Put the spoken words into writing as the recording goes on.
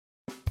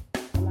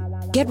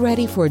Get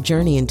ready for a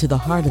journey into the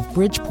heart of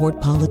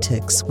Bridgeport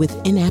politics with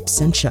In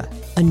Absentia,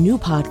 a new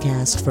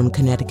podcast from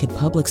Connecticut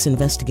Public's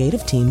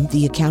investigative team,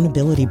 The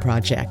Accountability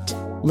Project.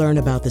 Learn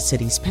about the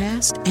city's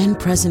past and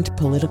present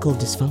political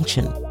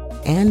dysfunction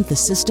and the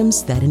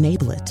systems that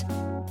enable it.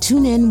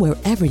 Tune in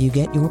wherever you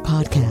get your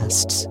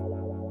podcasts.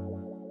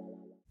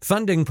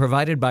 Funding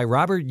provided by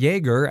Robert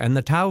Yeager and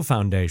the Tao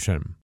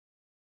Foundation.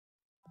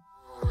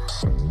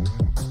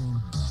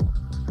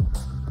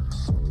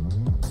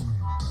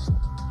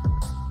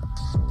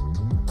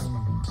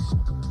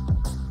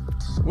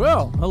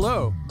 Well,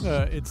 hello.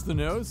 It's the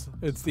nose.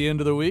 It's the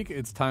end of the week.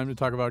 It's time to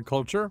talk about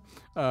culture.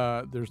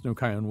 There's no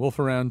Kion Wolf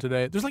around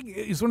today.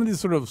 It's one of these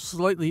sort of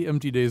slightly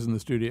empty days in the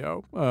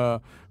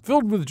studio,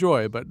 filled with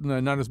joy, but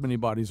not as many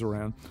bodies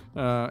around.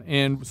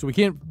 And so we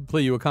can't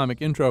play you a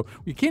comic intro.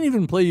 We can't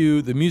even play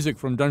you the music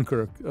from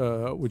Dunkirk,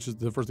 which is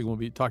the first thing we'll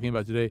be talking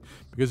about today,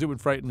 because it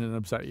would frighten and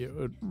upset you.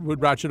 It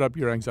would ratchet up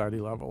your anxiety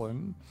level,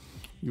 and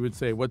you would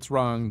say, what's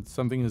wrong?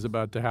 Something is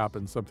about to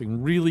happen.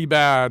 Something really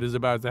bad is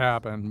about to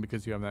happen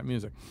because you have that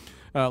music.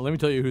 Let me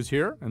tell you who's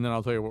here, and then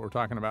I'll tell you what we're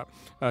talking about.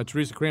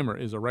 Teresa Kramer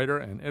is a writer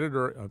and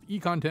editor of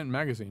E-Content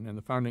Magazine and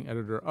the founding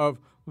editor of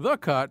The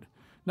Cut,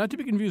 not to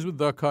be confused with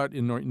The Cut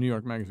in New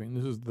York Magazine.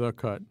 This is The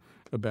Cut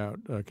about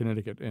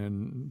Connecticut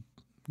and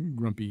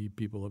grumpy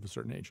people of a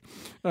certain age.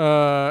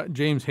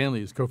 James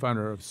Hanley is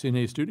co-founder of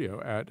Cine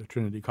Studio at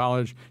Trinity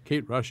College.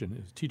 Kate Rushin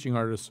is teaching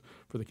artist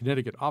for the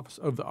Connecticut Office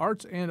of the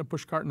Arts and a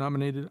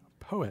Pushcart-nominated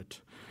poet.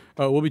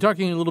 We'll be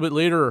talking a little bit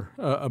later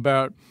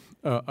about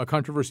a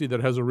controversy that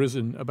has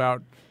arisen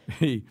about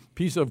a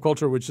piece of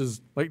culture which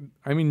is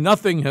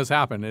nothing has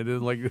happened. It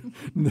is like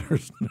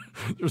there's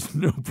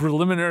no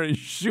preliminary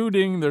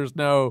shooting. There's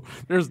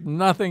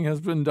nothing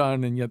has been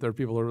done, and yet there are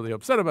people who are really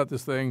upset about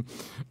this thing.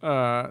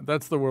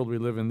 That's the world we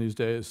live in these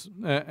days.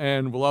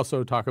 And we'll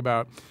also talk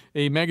about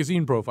a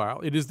magazine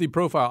profile. It is the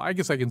profile. I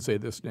guess I can say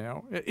this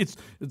now. It's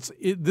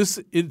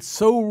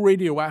so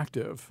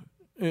radioactive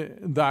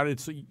that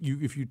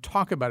if you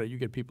talk about it, you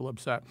get people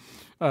upset.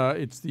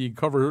 It's the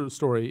cover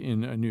story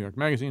in a New York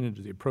Magazine. It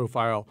is a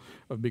profile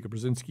of Mika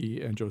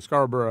Brzezinski and Joe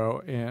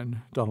Scarborough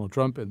and Donald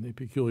Trump and the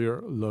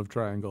peculiar love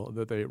triangle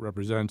that they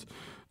represent.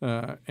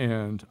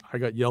 And I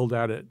got yelled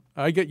at it.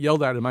 I get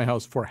yelled at in my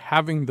house for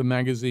having the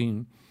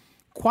magazine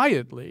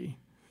quietly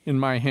in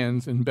my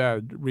hands in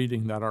bed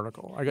reading that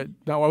article.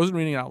 I wasn't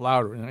reading it out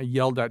loud, and I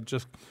yelled at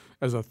just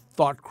as a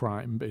thought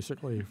crime,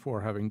 basically,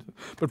 for having to.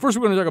 But first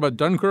we're going to talk about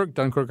Dunkirk.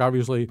 Dunkirk,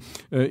 obviously,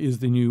 is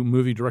the new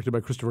movie directed by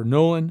Christopher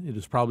Nolan. It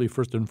is probably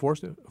first and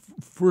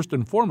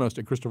foremost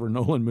a Christopher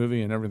Nolan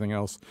movie, and everything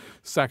else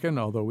second,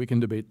 although we can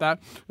debate that.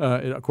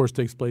 It, of course,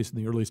 takes place in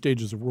the early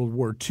stages of World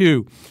War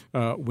II,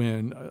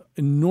 when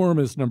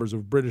enormous numbers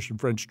of British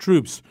and French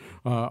troops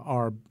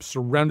are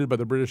surrounded by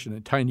the British in a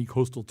tiny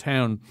coastal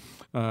town.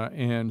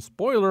 And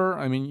spoiler,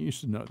 I mean, you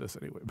should know this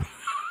anyway,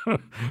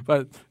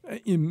 but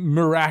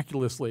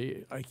miraculously,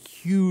 a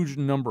huge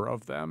number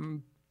of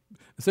them,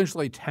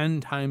 essentially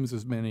 10 times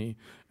as many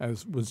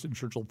as Winston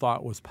Churchill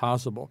thought was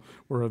possible,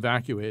 were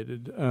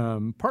evacuated,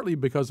 partly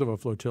because of a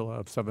flotilla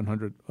of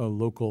 700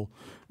 local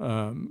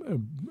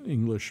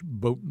English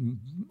boat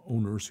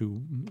owners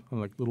who,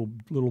 like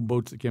little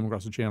boats that came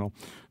across the channel,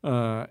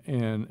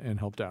 and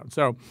helped out.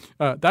 So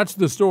that's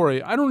the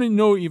story. I don't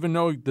even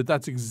know that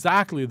that's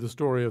exactly the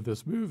story of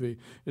this movie.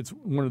 It's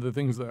one of the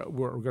things that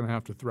we're going to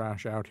have to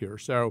thrash out here.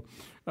 So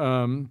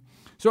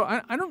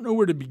I don't know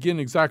where to begin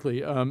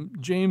exactly.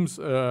 James,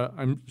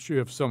 I'm sure you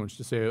have so much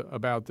to say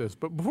about this,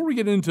 but before we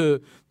get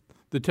into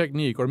the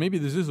technique, or maybe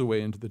this is a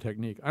way into the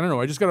technique. I don't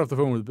know. I just got off the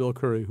phone with Bill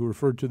Curry, who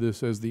referred to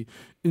this as the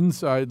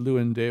inside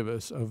Llewyn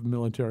Davis of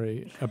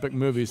military epic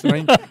movies.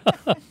 And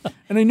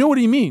I know what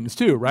he means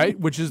too, right?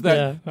 Which is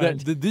that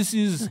this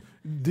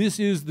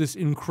is this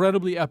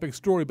incredibly epic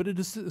story, but it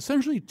is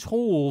essentially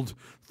told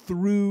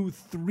through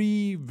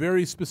three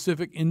very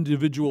specific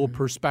individual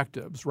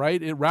perspectives,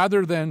 right?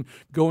 Rather than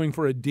going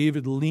for a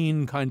David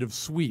Lean kind of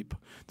sweep,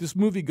 this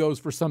movie goes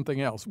for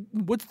something else.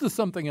 What's the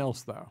something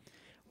else, though?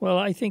 Well,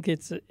 I think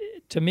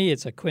to me,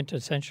 it's a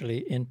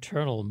quintessentially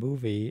internal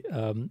movie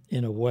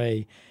in a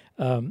way.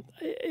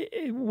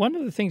 One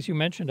of the things you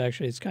mentioned,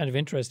 actually, is kind of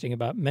interesting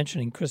about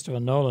mentioning Christopher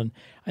Nolan.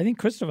 I think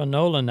Christopher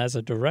Nolan as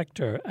a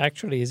director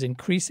actually is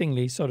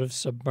increasingly sort of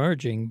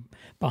submerging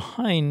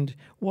behind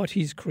what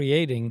he's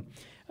creating.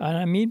 And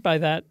I mean by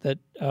that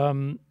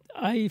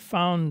I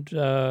found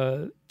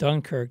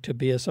Dunkirk to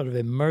be a sort of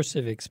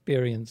immersive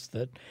experience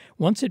that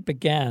once it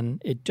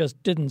began, it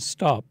just didn't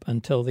stop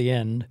until the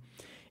end.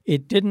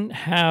 It didn't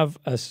have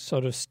a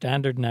sort of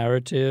standard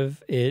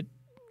narrative. It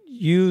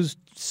used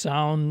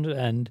sound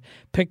and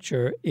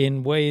picture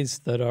in ways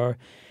that are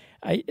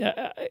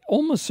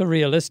almost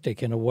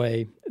surrealistic in a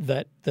way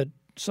that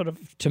sort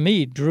of, to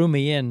me, drew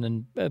me in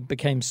and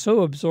became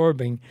so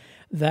absorbing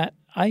that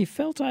I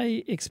felt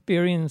I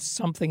experienced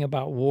something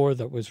about war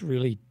that was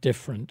really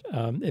different.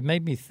 It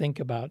made me think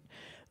about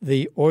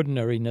the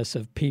ordinariness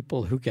of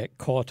people who get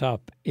caught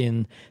up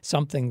in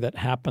something that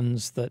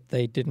happens that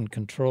they didn't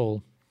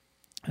control.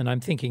 And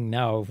I'm thinking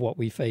now of what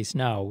we face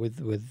now with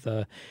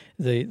the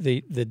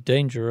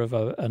danger of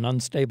an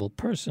unstable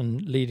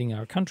person leading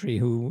our country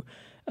who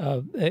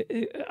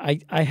I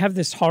have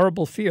this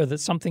horrible fear that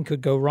something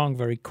could go wrong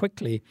very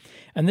quickly.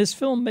 And this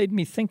film made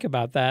me think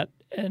about that.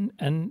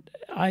 And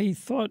I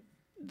thought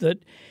that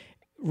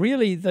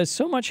really there's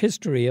so much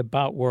history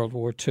about World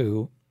War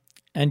II,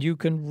 and you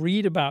can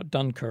read about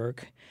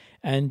Dunkirk,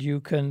 and you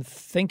can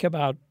think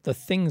about the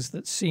things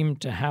that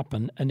seemed to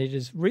happen, and it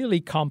is really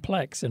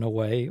complex in a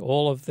way.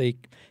 All of the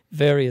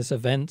various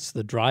events,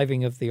 the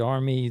driving of the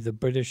army, the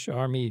British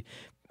army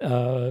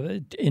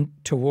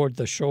toward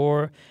the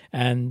shore,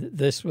 and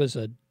this was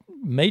a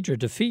major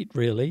defeat,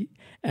 really.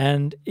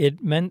 And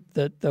it meant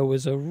that there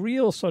was a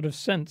real sort of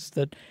sense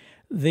that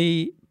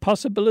the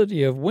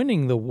possibility of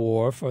winning the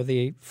war for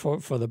the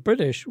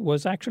British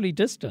was actually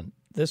distant.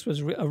 This was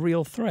a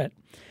real threat.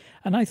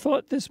 And I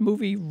thought this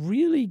movie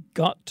really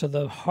got to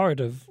the heart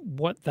of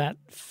what that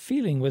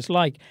feeling was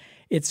like.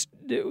 It's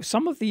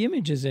some of the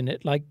images in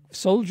it, like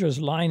soldiers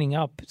lining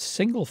up,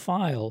 single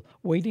file,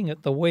 waiting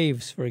at the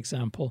waves, for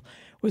example,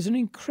 was an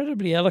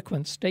incredibly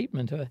eloquent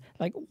statement.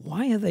 Like,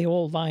 why are they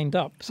all lined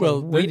up?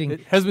 Waiting.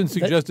 It has been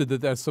suggested that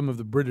that's some of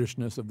the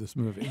Britishness of this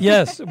movie.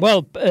 Yes,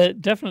 well,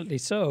 definitely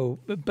so.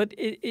 But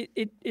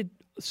it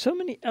so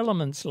many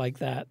elements like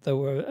that there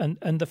were,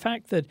 and the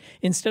fact that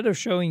instead of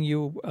showing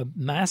you a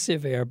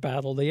massive air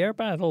battle, the air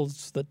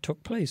battles that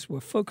took place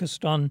were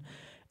focused on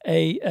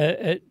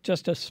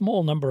just a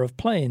small number of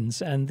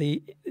planes, and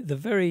the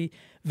very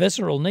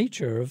visceral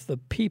nature of the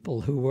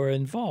people who were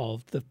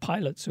involved, the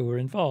pilots who were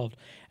involved,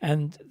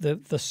 and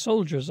the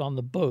soldiers on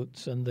the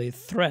boats, and the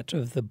threat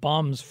of the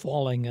bombs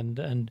falling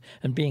and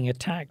being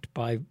attacked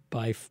by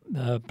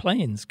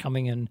planes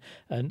coming in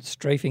and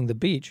strafing the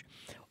beach.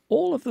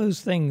 All of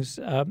those things,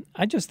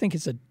 I just think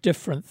it's a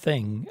different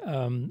thing.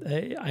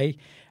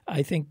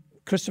 I think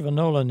Christopher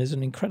Nolan is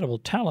an incredible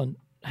talent,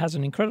 has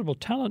an incredible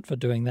talent for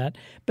doing that,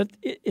 but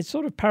it's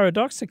sort of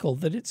paradoxical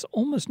that it's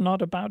almost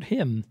not about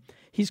him.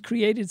 He's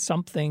created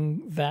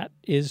something that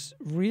is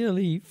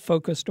really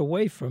focused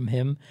away from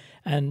him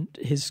and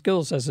his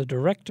skills as a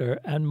director,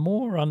 and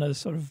more on a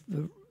sort of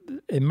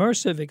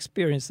immersive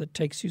experience that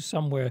takes you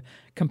somewhere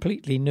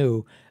completely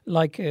new,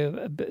 like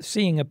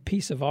seeing a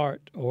piece of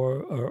art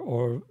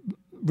or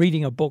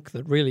reading a book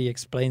that really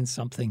explains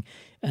something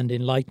and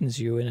enlightens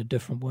you in a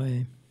different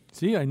way.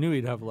 See, I knew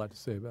he'd have a lot to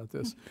say about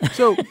this.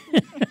 So,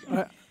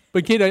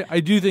 but Kate, I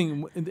do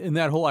think in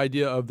that whole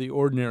idea of the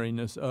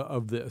ordinariness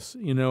of this,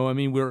 I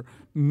mean,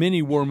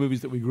 many war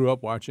movies that we grew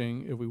up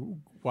watching, if we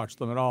watched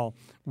them at all,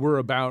 were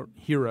about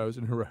heroes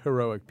and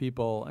heroic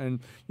people.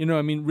 And,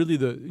 I mean, really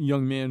the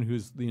young man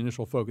who's the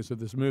initial focus of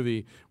this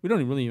movie, we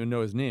don't really even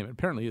know his name. It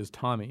apparently is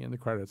Tommy in the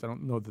credits. I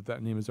don't know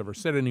that name is ever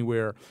said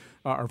anywhere.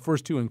 Our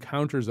first two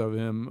encounters of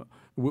him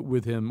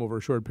with him over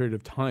a short period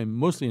of time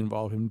mostly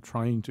involve him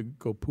trying to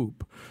go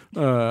poop.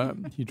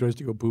 He tries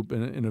to go poop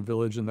in a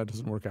village, and that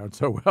doesn't work out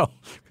so well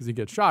because he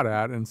gets shot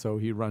at, and so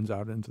he runs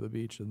out into the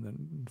beach and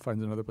then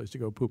finds another place to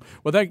go poop.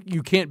 Well,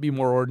 you can't be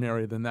more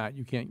ordinary than that.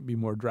 You can't be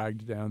more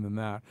dragged down than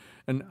that.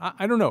 And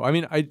I don't know. I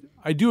mean,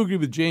 I do agree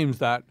with James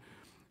that,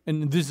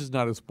 and this is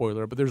not a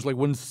spoiler, but there's like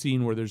one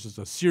scene where there's just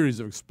a series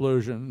of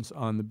explosions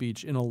on the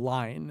beach in a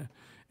line,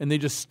 and they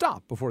just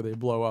stop before they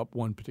blow up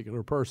one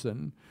particular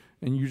person.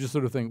 And you just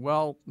sort of think,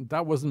 well,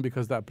 that wasn't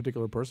because that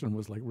particular person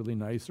was like really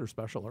nice or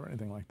special or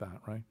anything like that,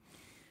 right?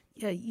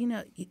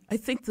 Yeah, I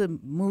think the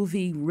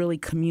movie really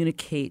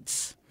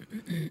communicates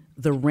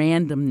the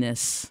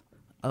randomness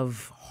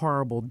of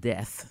horrible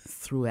death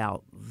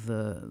throughout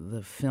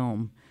the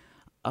film.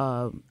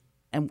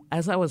 And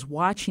as I was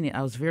watching it,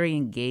 I was very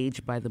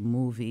engaged by the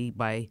movie.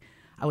 I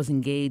was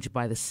engaged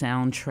by the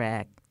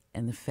soundtrack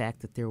and the fact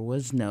that there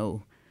was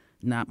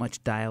not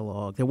much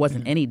dialogue. There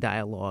wasn't any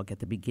dialogue at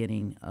the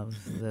beginning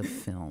of the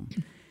film.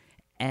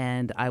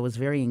 And I was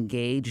very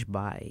engaged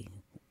by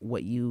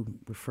what you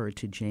referred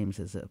to, James,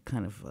 as a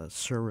kind of a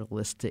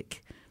surrealistic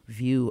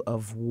view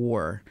of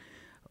war.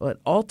 But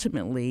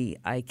ultimately,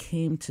 I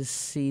came to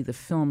see the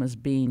film as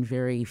being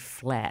very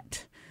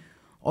flat.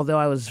 Although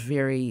I was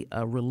very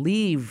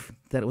relieved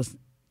that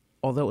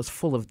although it was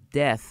full of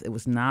death, it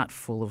was not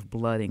full of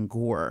blood and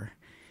gore.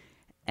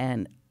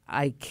 And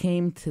I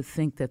came to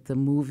think that the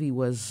movie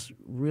was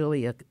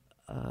really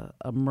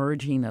a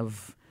merging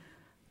of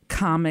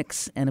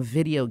comics and a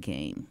video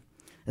game,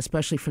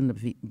 especially from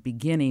the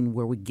beginning,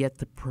 where we get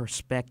the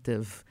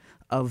perspective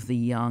of the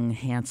young,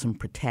 handsome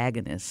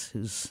protagonist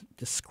who's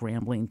just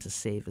scrambling to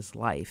save his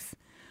life.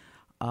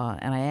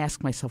 And I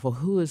asked myself, well,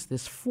 who is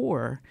this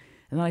for?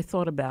 And then I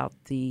thought about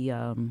the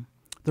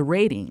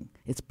rating.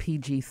 It's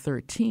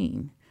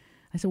PG-13.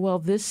 I said, well,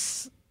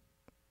 this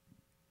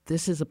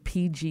is a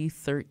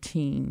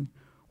PG-13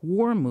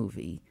 war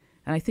movie.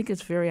 And I think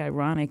it's very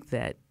ironic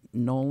that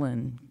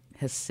Nolan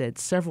has said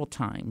several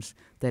times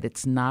that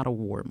it's not a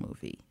war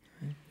movie.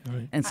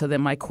 Right. And so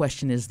then my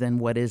question is, then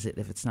what is it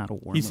if it's not a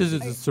war movie? He says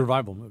it's a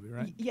survival movie,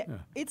 right? Yeah.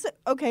 It's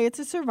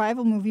a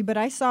survival movie, but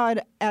I saw it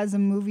as a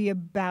movie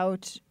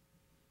about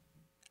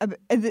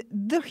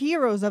the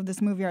heroes of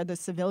this movie are the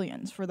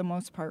civilians for the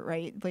most part,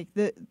 right? Like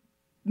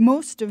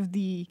most of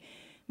the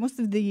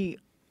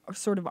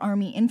sort of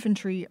army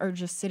infantry are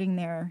just sitting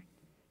there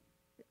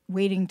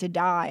waiting to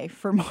die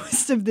for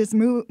most of this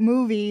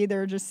movie.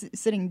 They're just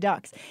sitting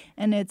ducks.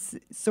 And it's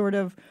sort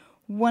of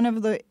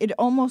it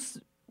almost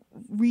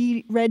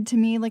read to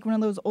me like one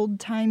of those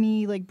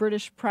old-timey like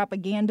British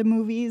propaganda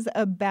movies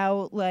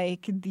about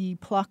like the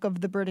pluck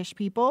of the British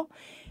people.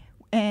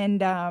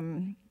 And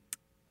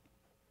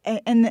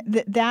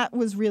that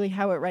was really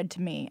how it read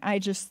to me. I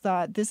just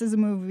thought this is a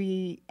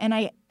movie,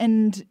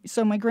 and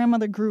so my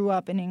grandmother grew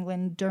up in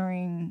England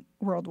during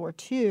World War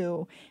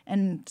II,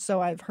 and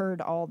so I've heard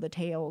all the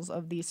tales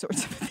of these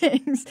sorts of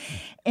things,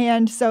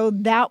 and so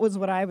that was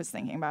what I was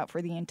thinking about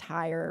for the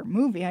entire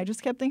movie. I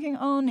just kept thinking,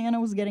 oh, Nana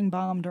was getting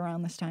bombed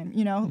around this time,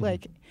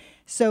 like.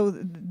 So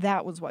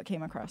that was what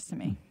came across to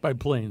me. By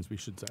planes, we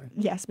should say.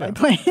 Yes, by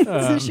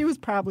planes. She was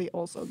probably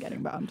also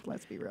getting bombed,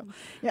 let's be real.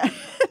 Yeah.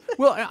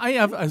 Well, I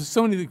have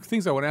so many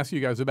things I want to ask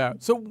you guys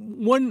about. So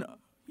one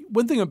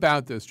thing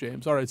about this,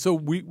 James, all right, so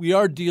we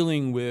are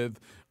dealing with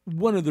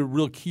one of the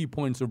real key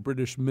points of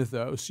British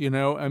mythos,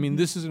 I mean,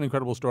 this is an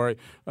incredible story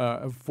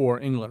for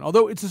England.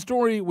 Although it's a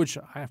story which,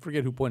 I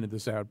forget who pointed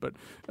this out, but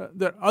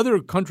that other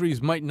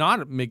countries might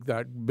not make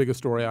that big a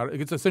story out.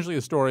 It's essentially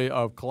a story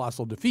of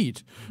colossal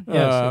defeat.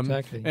 Yes,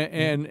 exactly.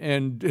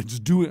 And it's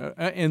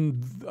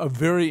and a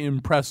very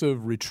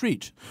impressive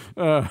retreat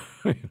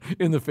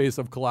in the face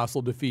of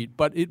colossal defeat.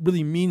 But it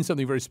really means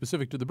something very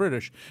specific to the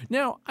British.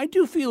 Now, I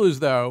do feel as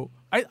though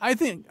I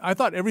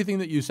thought everything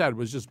that you said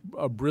was just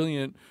a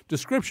brilliant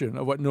description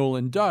of what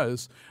Nolan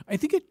does. I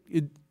think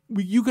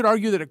you could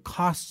argue that it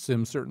costs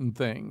him certain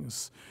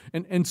things,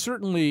 and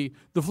certainly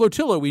the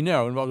flotilla we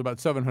know involved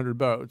about 700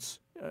 boats.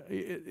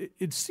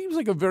 It seems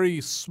like a very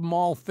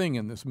small thing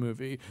in this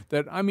movie.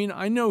 That I mean,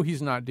 I know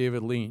he's not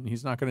David Lean.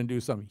 He's not going to do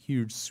some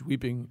huge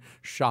sweeping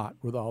shot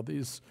with all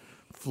these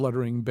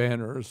fluttering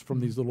banners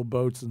from these little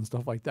boats and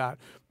stuff like that.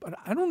 But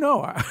I don't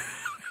know.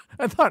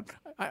 I thought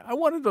I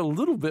wanted a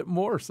little bit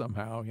more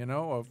somehow,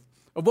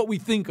 of what we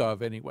think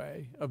of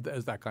anyway,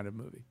 as that kind of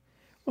movie.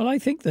 Well, I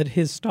think that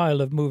his style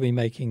of movie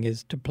making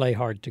is to play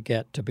hard to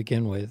get to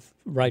begin with,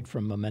 right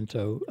from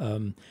Memento,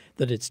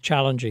 that it's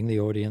challenging the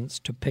audience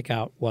to pick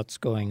out what's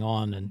going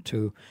on and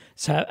to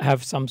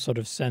have some sort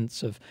of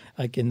sense of,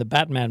 like in the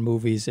Batman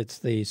movies, it's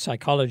the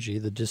psychology,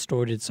 the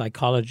distorted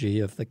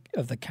psychology of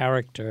the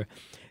character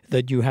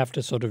that you have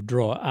to sort of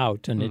draw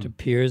out, and it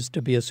appears to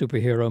be a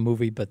superhero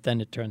movie, but then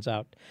it turns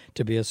out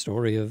to be a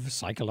story of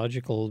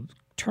psychological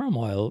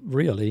turmoil,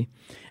 really,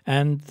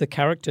 and the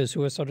characters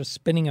who are sort of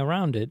spinning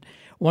around it.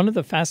 One of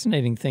the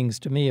fascinating things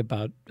to me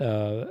about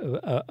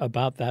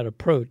that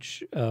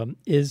approach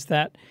is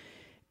that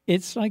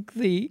it's like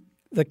the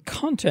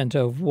content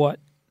of what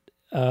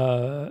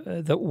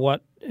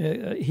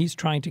he's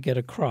trying to get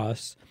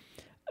across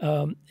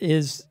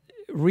is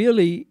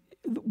really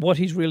what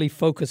he's really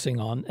focusing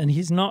on, and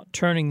he's not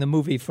turning the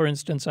movie. For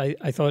instance, I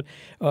thought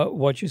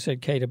what you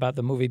said, Kate, about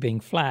the movie being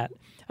flat.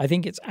 I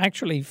think it's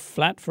actually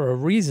flat for a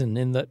reason,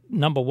 in that,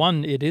 number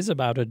one, it is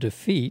about a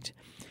defeat,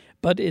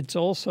 but it's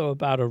also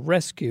about a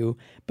rescue.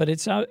 But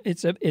it's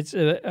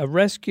a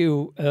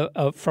rescue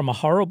from a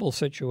horrible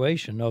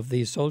situation of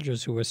these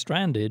soldiers who were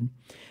stranded.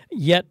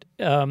 Yet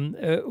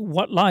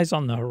what lies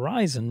on the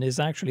horizon is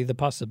actually the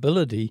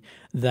possibility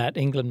that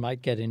England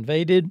might get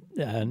invaded,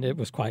 and it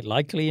was quite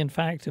likely, in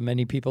fact. And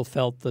many people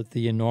felt that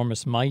the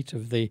enormous might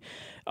of the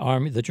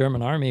army, the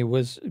German army,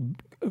 was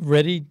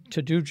ready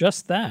to do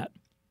just that.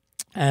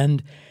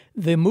 And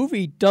the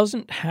movie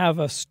doesn't have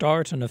a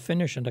start and a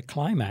finish and a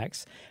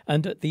climax.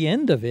 And at the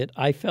end of it,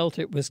 I felt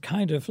it was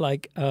kind of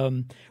like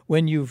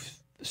when you've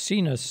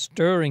seen a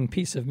stirring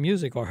piece of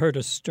music or heard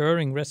a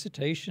stirring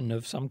recitation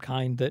of some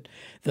kind that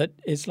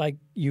it's like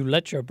you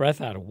let your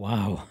breath out.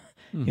 Wow.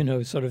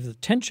 Sort of the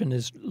tension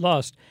is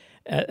lost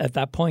at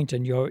that point,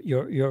 and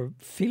you're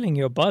feeling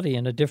your body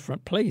in a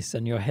different place,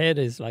 and your head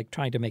is like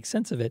trying to make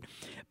sense of it.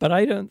 But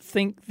I don't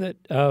think that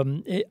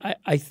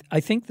I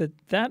think that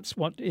that's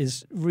what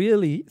is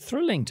really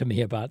thrilling to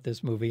me about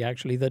this movie,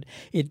 actually, that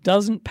it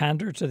doesn't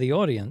pander to the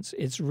audience.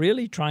 It's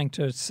really trying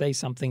to say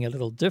something a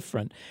little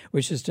different,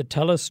 which is to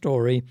tell a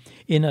story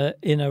in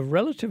a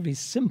relatively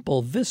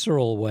simple,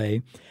 visceral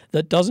way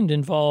that doesn't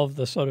involve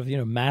the sort of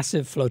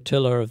massive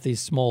flotilla of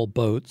these small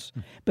boats,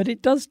 but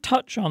it does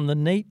touch on the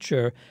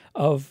nature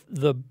of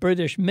the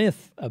British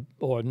myth,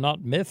 or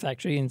not myth,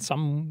 actually, in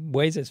some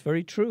ways it's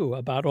very true,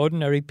 about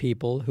ordinary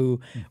people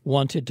who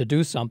wanted to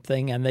do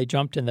something and they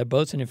jumped in their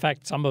boats. And in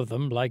fact, some of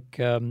them, like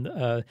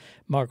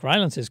Mark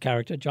Rylance's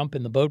character, jump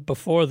in the boat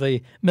before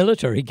the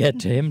military get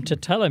to him to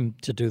tell him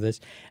to do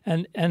this.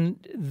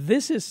 And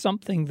this is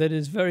something that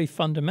is very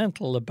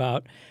fundamental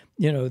about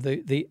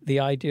the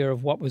idea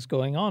of what was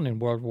going on in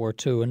World War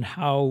II and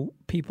how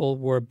people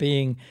were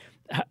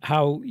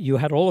how you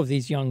had all of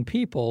these young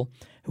people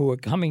who were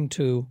coming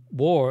to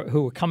war,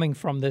 who were coming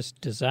from this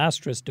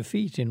disastrous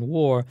defeat in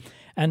war.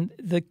 And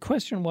the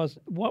question was,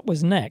 what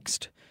was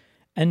next?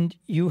 And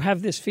you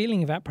have this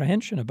feeling of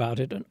apprehension about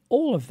it. And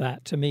all of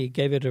that, to me,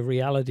 gave it a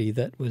reality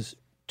that was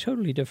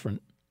totally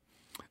different.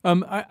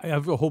 I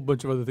have a whole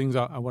bunch of other things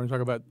I want to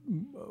talk about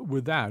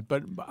with that,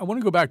 but I want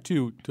to go back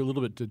to a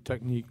little bit to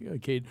technique,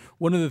 Kate.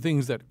 One of the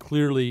things that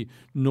clearly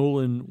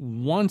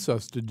Nolan wants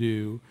us to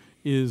do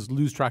is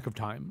lose track of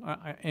time,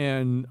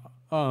 and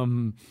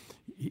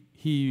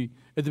he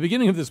at the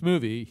beginning of this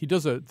movie he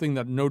does a thing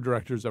that no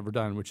director's ever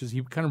done, which is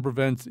he kind of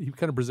presents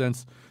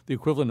the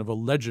equivalent of a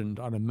legend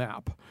on a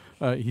map.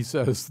 He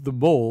says the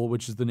mole,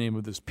 which is the name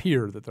of this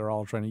pier that they're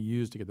all trying to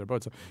use to get their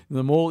boats. And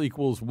the mole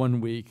equals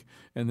 1 week,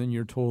 and then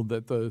you're told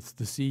that the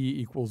sea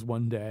equals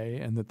 1 day,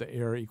 and that the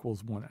air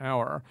equals 1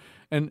 hour.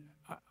 And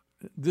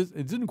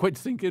it didn't quite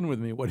sink in with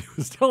me what he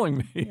was telling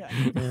me.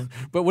 Yeah.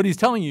 But what he's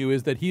telling you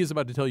is that he is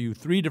about to tell you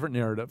 3 different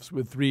narratives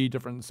with 3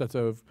 different sets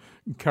of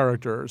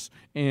characters,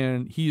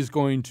 and he's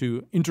going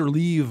to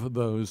interleave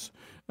those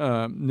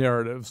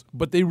narratives.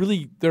 But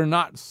they're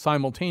not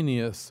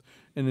simultaneous,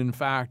 and in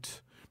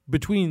fact,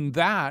 between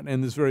that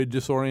and this very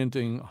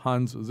disorienting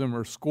Hans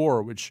Zimmer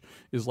score, which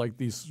is like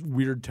these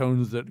weird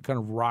tones that kind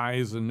of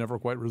rise and never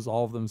quite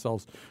resolve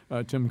themselves,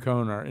 Tim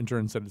Cohn, our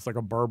intern, said it's like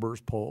a barber's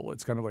pole.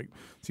 It's kind of like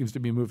seems to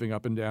be moving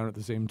up and down at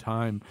the same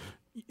time.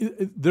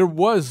 There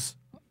was,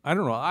 I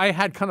don't know, I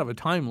had kind of a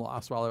time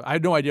loss while I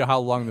had no idea how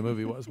long the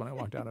movie was when I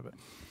walked out of it.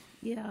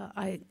 Yeah,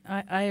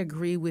 I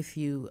agree with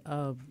you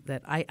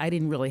that I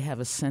didn't really have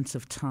a sense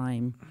of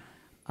time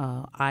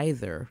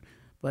either,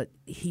 but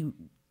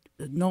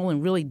Nolan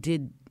really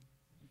did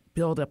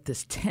build up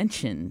this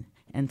tension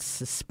and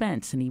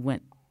suspense, and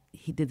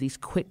he did these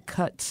quick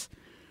cuts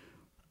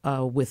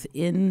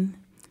within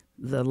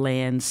the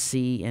land,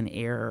 sea, and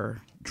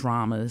air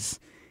dramas,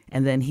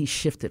 and then he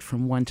shifted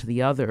from one to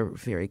the other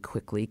very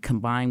quickly,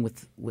 combined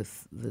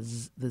with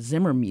the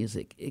Zimmer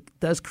music. It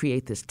does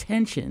create this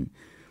tension,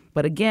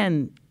 but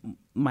again,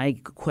 my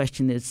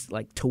question is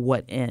like, to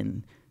what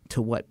end, to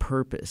what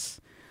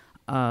purpose?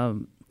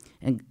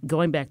 And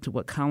going back to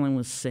what Colin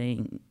was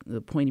saying, the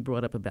point he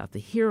brought up about the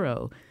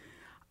hero,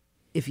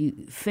 if you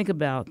think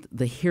about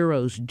the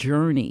hero's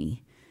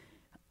journey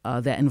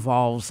that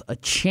involves a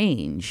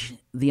change,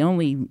 the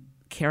only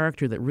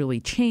character that really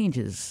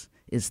changes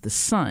is the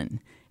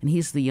son. And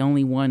he's the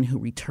only one who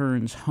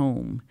returns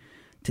home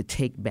to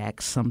take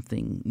back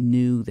something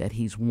new that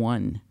he's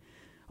won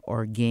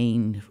or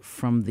gained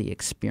from the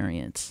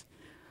experience.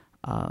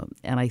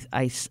 And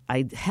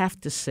I have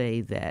to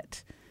say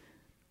that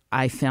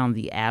I found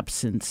the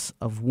absence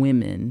of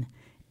women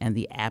and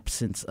the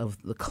absence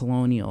of the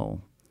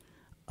colonial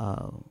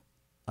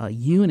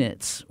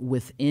units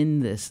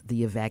within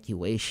the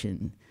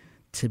evacuation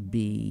to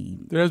be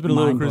There has been a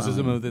little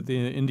criticism of that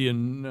the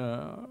Indian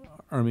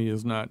army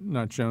is not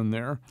shown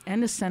there.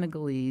 And the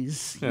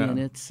Senegalese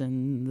units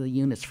and the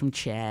units from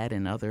Chad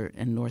and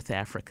North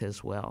Africa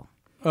as well.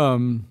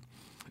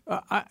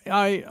 I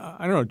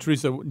don't know,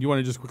 Teresa. Do you want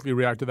to just quickly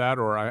react to that,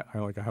 or I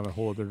have a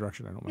whole other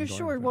direction I don't want to go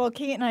Sure. in. Well,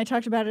 Kate and I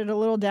talked about it a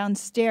little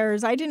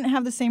downstairs. I didn't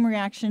have the same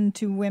reaction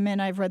to women.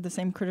 I've read the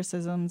same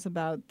criticisms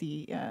about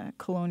the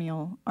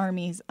colonial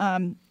armies,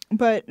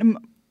 but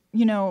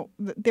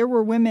there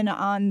were women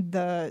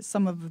on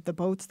some of the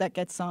boats that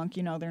get sunk.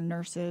 They're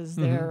nurses.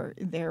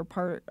 Mm-hmm. They're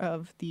part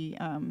of the.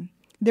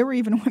 There were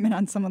even women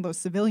on some of those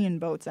civilian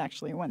boats,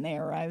 actually, when they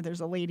arrived. There's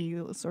a lady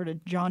who was sort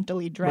of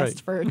jauntily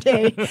dressed for a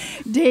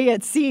day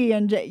at sea.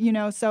 And,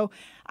 so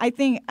I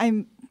think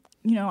I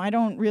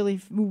don't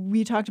really –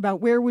 we talked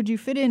about where would you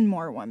fit in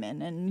more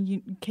women.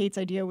 And Kate's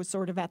idea was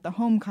sort of at the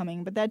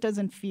homecoming. But that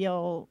doesn't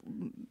feel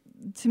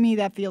 – to me,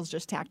 that feels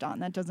just tacked on.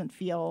 That doesn't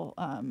feel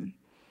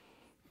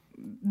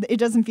it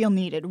doesn't feel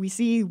needed. We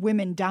see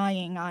women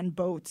dying on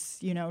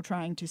boats,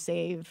 trying to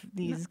save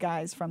these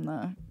guys from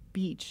the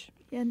beach.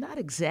 Yeah, not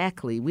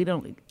exactly. We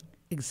don't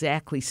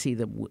exactly see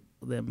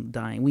them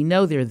dying. We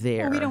know they're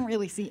there. Well, we don't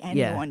really see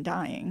anyone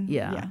dying.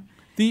 Yeah.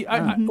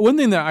 One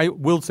thing that I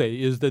will say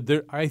is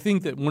that I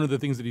think that one of the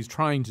things that he's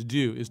trying to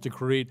do is to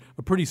create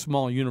a pretty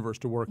small universe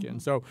to work in.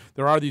 So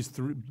there are these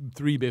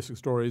three basic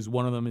stories.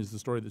 One of them is the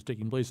story that's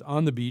taking place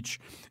on the beach,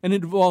 and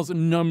it involves a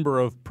number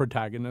of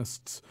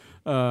protagonists.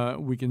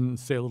 We can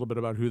say a little bit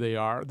about who they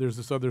are. There's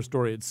this other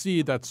story at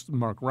sea. That's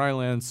Mark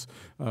Rylance,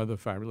 the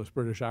fabulous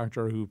British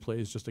actor who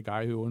plays just a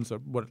guy who owns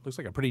what looks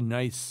like a pretty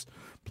nice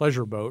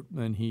pleasure boat,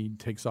 and he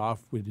takes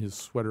off with his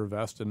sweater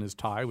vest and his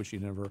tie, which he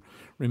never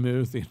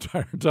removes the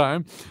entire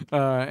time,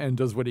 and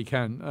does what he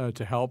can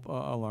to help,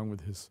 along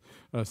with his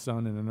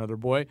son and another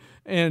boy.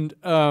 And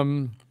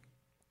then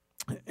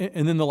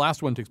the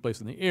last one takes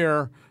place in the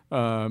air.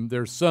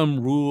 There's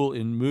some rule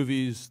in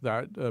movies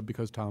that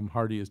because Tom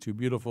Hardy is too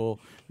beautiful,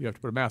 you have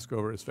to put a mask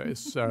over his face.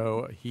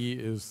 So he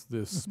is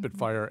this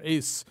Spitfire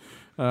ace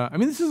I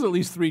mean, this is at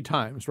least 3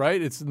 times,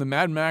 right? It's in the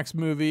Mad Max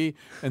movie,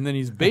 and then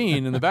he's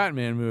Bane in the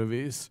Batman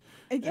movies.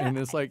 Yeah. And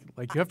it's like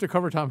you have to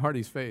cover Tom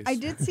Hardy's face. I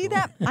did see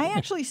that. I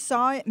actually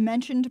saw it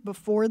mentioned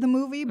before the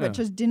movie, but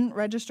just didn't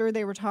register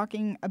they were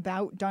talking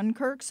about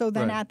Dunkirk. So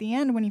then at the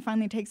end, when he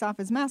finally takes off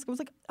his mask, I was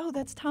like, oh,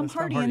 that's Tom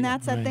Hardy, and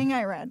that's that thing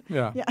I read.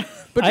 Yeah.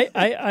 But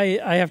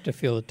I have to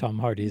feel that Tom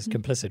Hardy is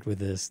complicit with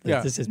this.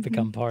 That this has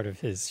become part of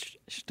his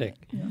shtick.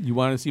 You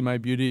want to see my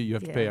beauty, you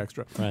have to pay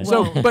extra. Right.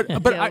 So, but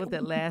with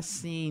that last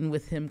scene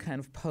with him kind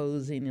of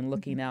posing and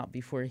looking out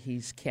before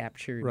he's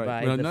captured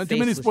by the not too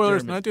many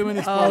spoilers. German. Not too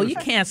many spoilers. Oh, you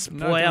can't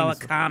spoil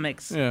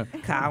comics,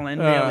 Colin.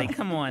 Really,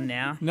 come on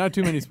now. Not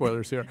too many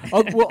spoilers here.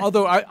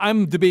 Although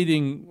I'm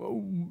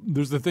debating,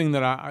 there's the thing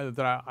that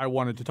I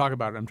wanted to talk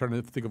about. I'm trying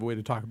to think of a way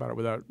to talk about it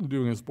without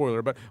doing a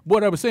spoiler. But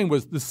what I was saying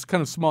was this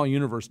kind of small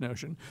universe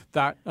notion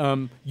that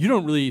you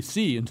don't really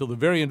see until the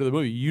very end of the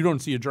movie. You don't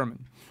see a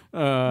German.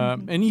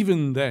 And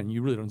even then,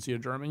 you really don't see a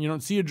German. You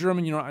don't see a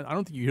German. I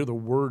don't think you hear the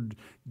word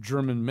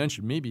German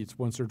mentioned. Maybe it's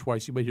once or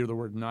twice. You might hear the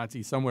word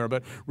Nazi somewhere.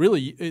 But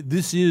really,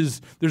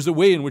 there's a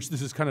way in which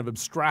this is kind of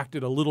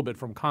abstracted a little bit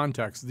from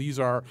context. These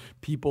are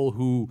people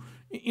who,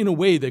 in a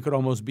way, they could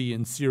almost be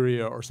in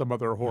Syria or some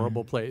other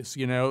horrible place.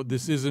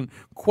 This isn't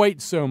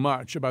quite so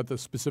much about the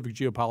specific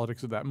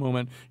geopolitics of that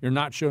moment. You're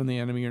not shown the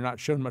enemy. You're not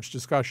shown much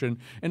discussion.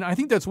 And I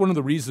think that's one of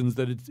the reasons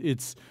that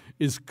it's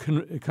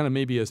kind of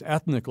maybe as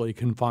ethnically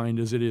confined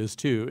as it is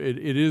too.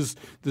 It is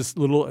this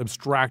little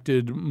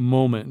abstracted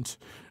moment.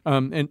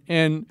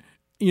 And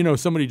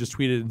somebody just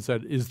tweeted and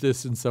said, "Is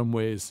this in some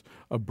ways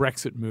a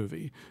Brexit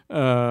movie?"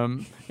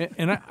 Being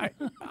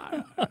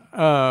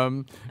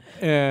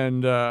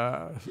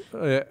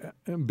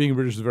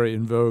British is very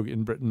in vogue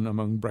in Britain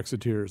among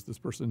Brexiteers. This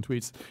person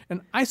tweets,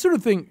 and I sort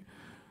of think,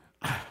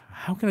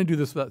 how can I do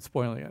this without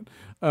spoiling it?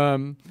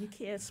 You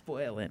can't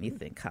spoil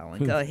anything,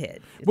 Colin. Go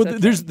ahead.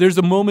 There's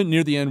a moment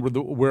near the end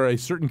where a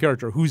certain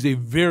character, who's a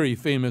very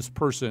famous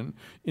person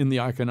in the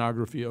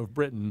iconography of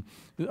Britain,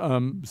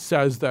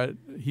 says that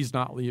he's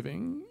not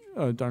leaving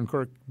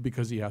Dunkirk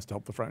because he has to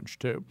help the French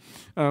too.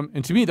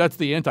 And to me, that's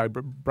the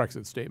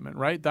anti-Brexit statement,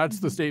 right? That's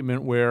the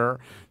statement where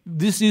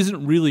this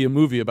isn't really a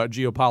movie about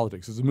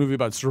geopolitics. It's a movie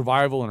about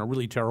survival in a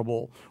really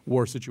terrible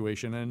war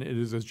situation. And it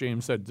is, as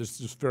James said, this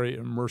just very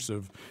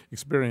immersive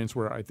experience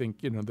where I think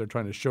they're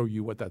trying to show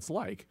you what that's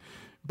like.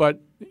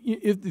 But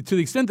to the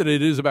extent that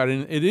it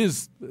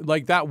is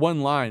like that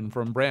one line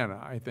from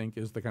Branagh, I think,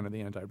 is the kind of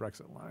the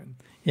anti-Brexit line.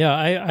 Yeah,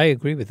 I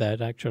agree with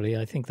that. Actually,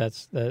 I think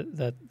that's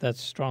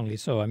strongly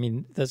so. I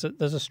mean, there's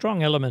a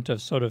strong element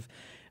of sort of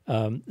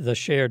the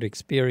shared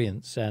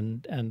experience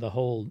and the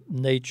whole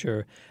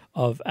nature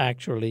of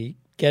actually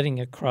getting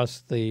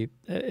across the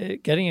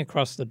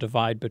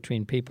divide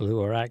between people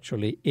who are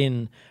actually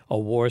in a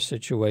war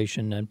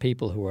situation and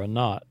people who are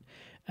not.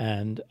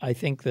 And I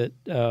think that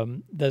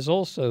there's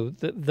also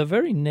the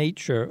very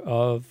nature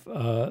of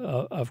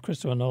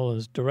Christopher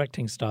Nolan's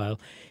directing style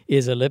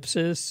is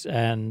ellipsis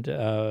and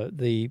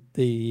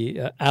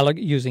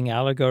using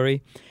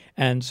allegory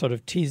and sort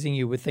of teasing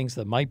you with things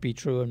that might be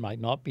true and might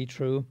not be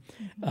true,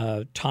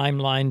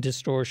 timeline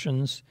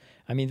distortions.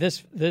 I mean, this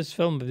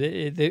film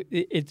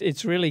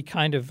it's really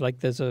kind of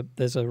like there's a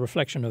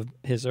reflection of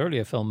his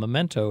earlier film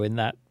Memento in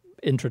that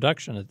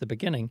introduction at the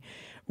beginning,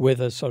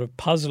 with a sort of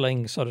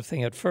puzzling sort of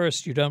thing. At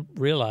first, you don't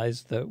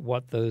realize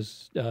what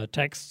those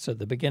texts at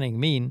the beginning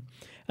mean,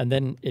 and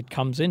then it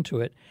comes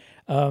into it.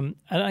 And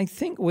I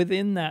think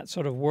within that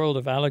sort of world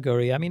of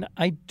allegory, I mean,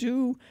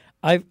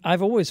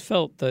 I've always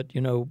felt that,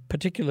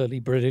 particularly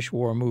British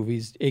war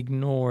movies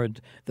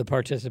ignored the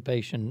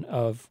participation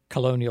of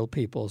colonial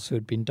peoples who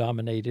had been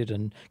dominated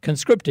and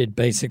conscripted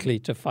basically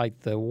to fight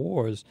the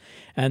wars.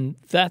 And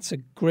that's a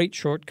great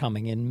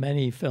shortcoming in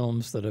many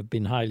films that have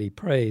been highly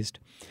praised.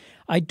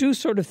 I do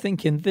sort of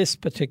think in this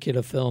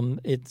particular film,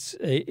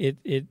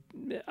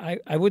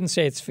 I wouldn't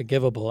say it's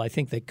forgivable. I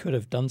think they could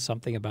have done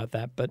something about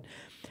that. But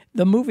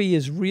the movie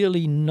is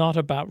really not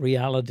about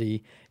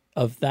reality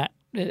of that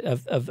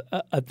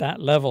at that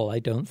level, I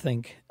don't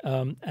think.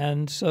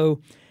 And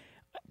so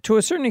to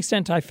a certain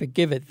extent, I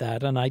forgive it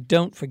that, and I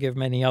don't forgive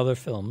many other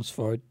films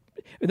for it.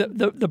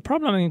 The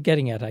problem I'm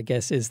getting at, I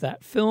guess, is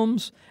that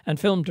films and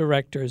film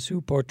directors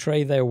who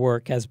portray their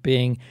work as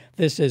being,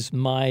 this is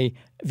my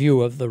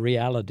view of the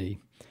reality,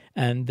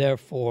 and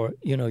therefore,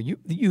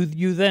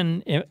 you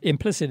then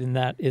implicit in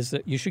that is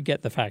that you should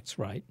get the facts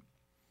right.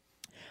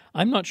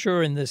 I'm not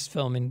sure in this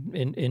film,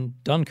 in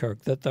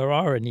Dunkirk, that there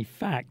are any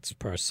facts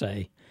per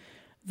se.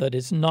 That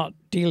it's not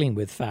dealing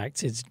with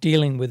facts, it's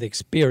dealing with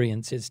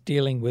experience, it's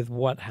dealing with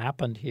what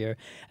happened here,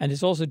 and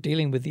it's also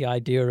dealing with the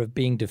idea of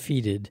being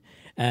defeated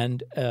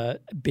and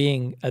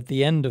being, at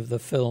the end of the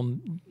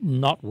film,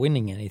 not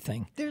winning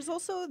anything. There's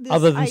also this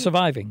other than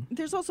surviving.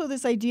 There's also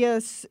this idea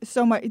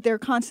so much, they're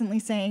constantly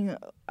saying,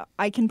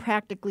 I can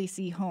practically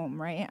see home,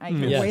 right?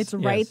 It's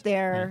right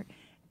there.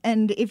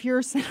 And if you're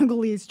a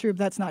Senegalese troop,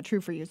 that's not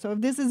true for you. So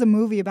if this is a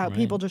movie about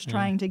people just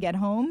trying to get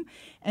home,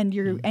 and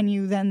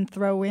you then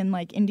throw in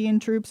like Indian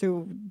troops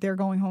who they're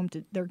going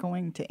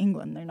to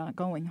England, they're not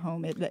going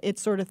home. It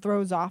sort of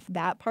throws off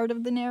that part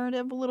of the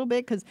narrative a little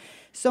bit, because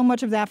so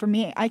much of that for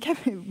me, I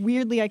kept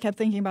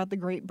thinking about the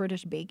Great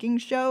British Baking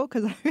Show,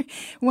 because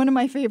one of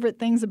my favorite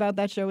things about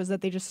that show is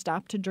that they just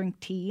stopped to drink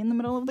tea in the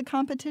middle of the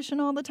competition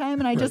all the time,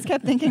 and I just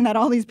kept thinking that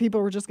all these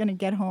people were just going to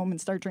get home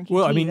and start drinking tea.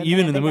 Well, I mean,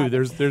 even in the movie,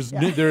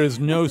 there is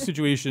no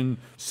situation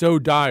so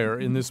dire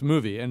in this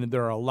movie, and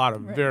there are a lot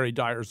of very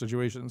dire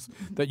situations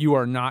that you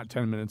are not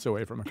 10 minutes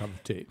away from a cup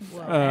of tea.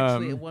 Well,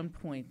 actually, at one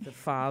point, the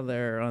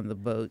father on the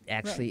boat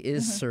actually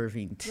is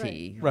serving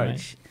tea.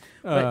 Right.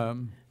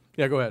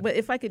 Yeah, go ahead. But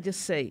if I could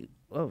just say,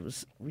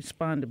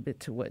 respond a bit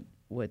to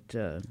what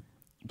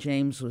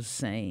James was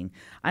saying.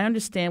 I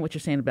understand what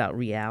you're saying about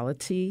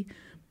reality,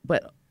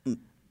 but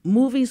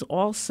movies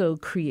also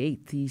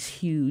create these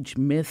huge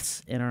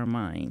myths in our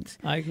minds.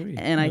 I agree.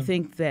 And I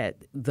think that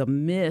the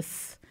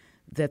myth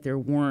that there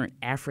weren't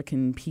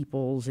African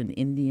peoples and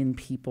Indian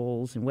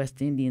peoples and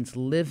West Indians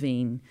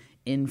living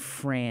in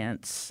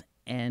France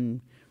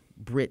and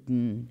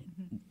Britain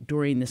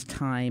during this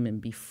time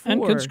and before.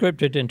 And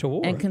conscripted into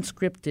war. And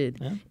conscripted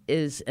and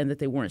that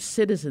they weren't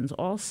citizens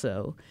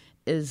also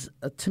is,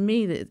 to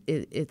me,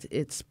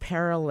 it's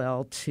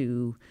parallel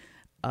to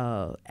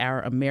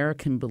our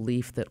American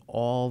belief that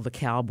all the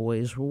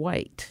cowboys were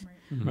white,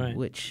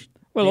 which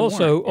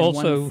also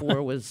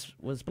 1-4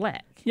 was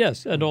black.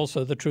 Yes, and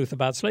also the truth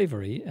about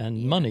slavery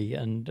and money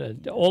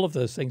and all of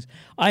those things.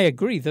 I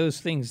agree; those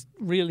things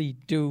really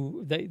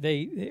do.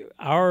 They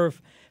our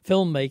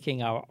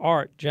filmmaking, our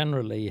art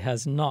generally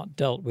has not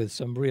dealt with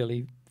some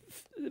really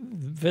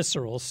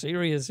visceral,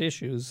 serious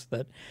issues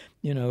that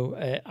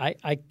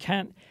I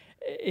can't.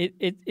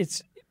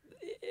 It's.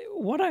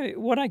 What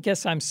I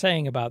guess I'm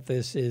saying about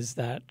this is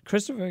that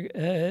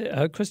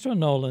Christopher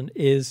Nolan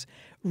is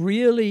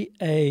really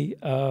a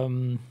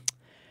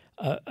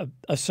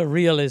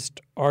surrealist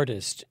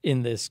artist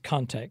in this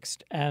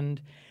context,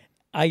 and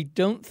I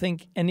don't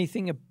think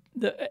anything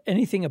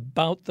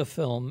about the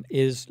film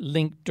is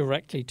linked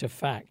directly to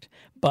fact.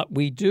 But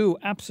we do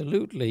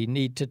absolutely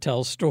need to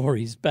tell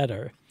stories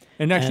better.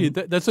 And actually,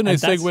 that's a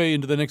nice segue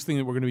into the next thing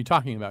that we're going to be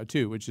talking about,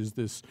 too, which is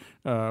this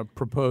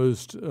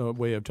proposed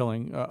way of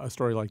telling a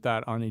story like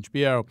that on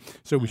HBO.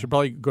 So we should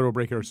probably go to a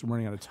break here because we're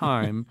running out of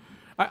time.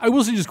 I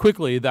will say just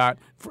quickly that,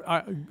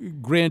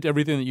 grant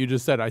everything that you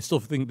just said, I still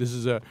think this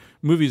is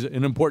movie's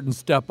an important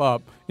step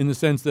up in the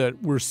sense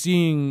that we're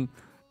seeing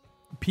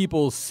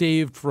people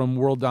saved from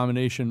world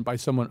domination by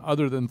someone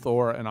other than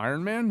Thor and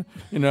Iron Man.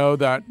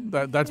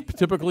 That's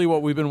typically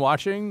what we've been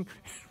watching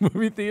in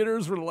movie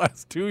theaters for the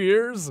last 2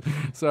 years.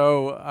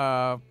 So,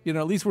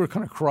 at least we're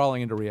kind of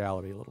crawling into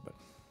reality a little bit.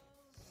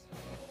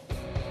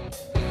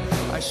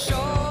 Our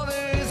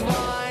shoulders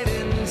wide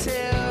and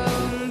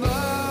timber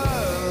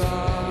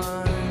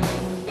on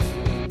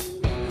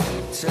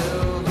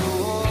till the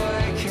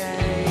war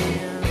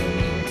came.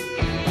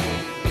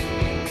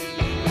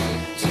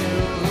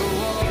 Till the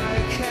war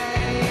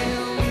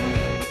came.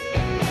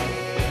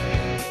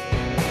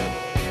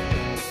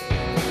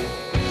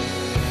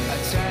 A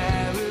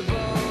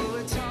terrible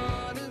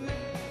autonomy.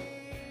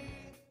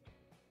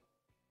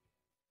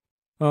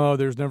 Oh,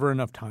 there's never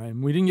enough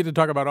time. We didn't get to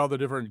talk about all the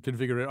different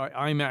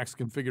IMAX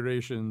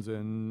configurations,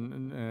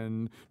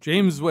 and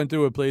James went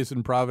to a place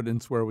in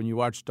Providence where when you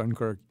watch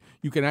Dunkirk,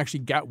 you can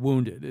actually get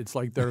wounded. It's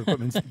like their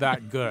equipment's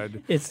that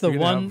good. It's the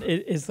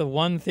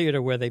one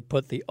theater where they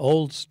put the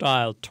old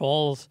style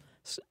tall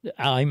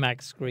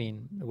IMAX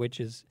screen, which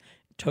is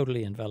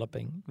totally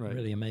enveloping,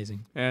 really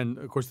amazing. And,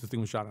 of course, this thing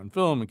was shot on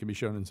film. It can be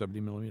shown in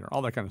 70 millimeter,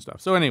 all that kind of stuff.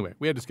 So anyway,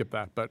 we had to skip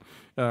that. But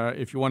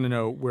if you want to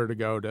know where to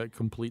go to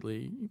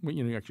completely,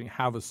 you actually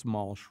have a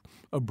small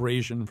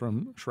abrasion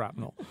from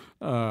shrapnel,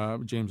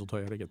 James will tell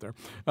you how to get there.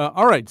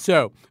 All right,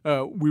 so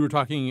we were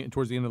talking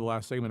towards the end of the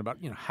last segment about,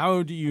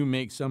 how do you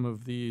make some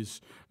of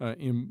these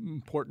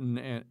important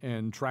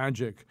and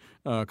tragic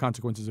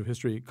consequences of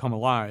history come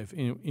alive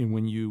in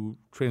when you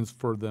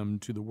transfer them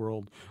to the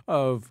world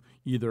of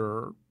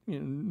either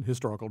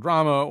historical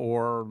drama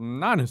or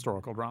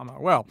non-historical drama.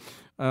 Well,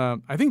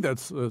 I think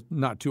that's a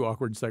not too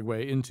awkward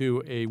segue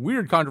into a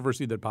weird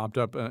controversy that popped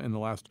up in the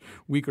last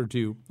week or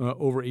two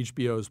over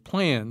HBO's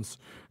plans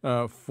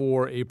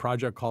for a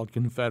project called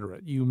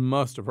Confederate. You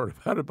must have heard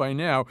about it by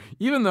now,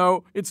 even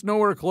though it's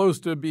nowhere close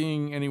to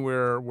being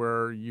anywhere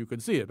where you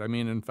could see it. I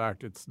mean, in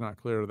fact, it's not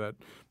clear that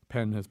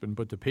pen has been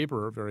put to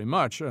paper very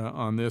much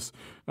on this.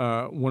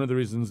 One of the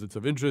reasons it's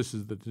of interest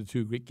is that the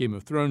two Game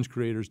of Thrones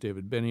creators,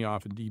 David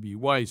Benioff and D.B.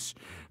 Weiss,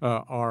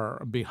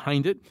 are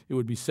behind it. It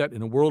would be set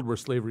in a world where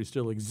slavery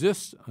still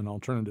exists, an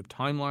alternative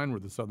timeline where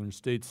the southern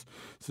states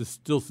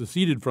still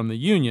seceded from the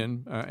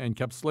Union and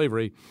kept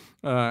slavery.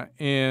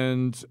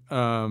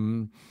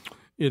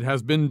 it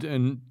has been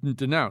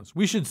denounced.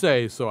 We should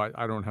say, so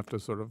I don't have to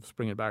sort of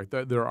spring it back,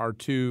 that there are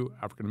two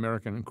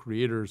African-American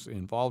creators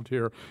involved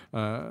here,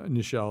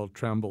 Nichelle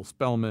Tramble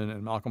Spellman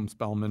and Malcolm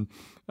Spellman,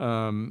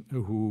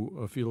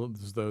 who feel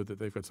as though that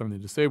they've got something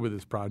to say with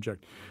this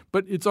project.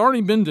 But it's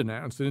already been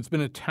denounced, and it's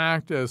been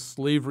attacked as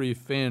slavery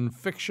fan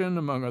fiction,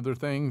 among other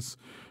things.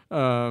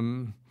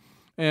 And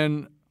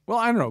well,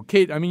 I don't know,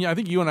 Kate. I mean, I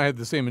think you and I had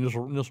the same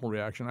initial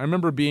reaction. I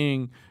remember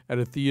being at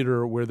a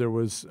theater where there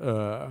was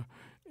a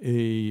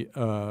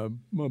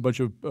bunch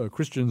of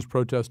Christians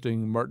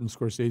protesting Martin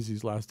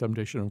Scorsese's Last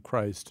Temptation of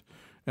Christ,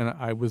 and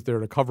I was there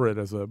to cover it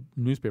as a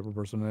newspaper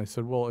person. And I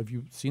said, "Well, have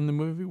you seen the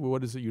movie? Well,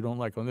 what is it you don't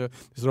like?" They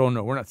said, "Oh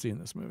no, we're not seeing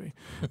this movie."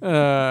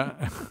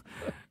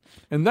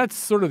 And that's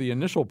sort of the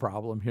initial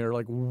problem here.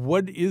 Like,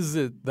 what is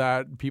it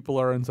that people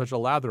are in such a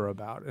lather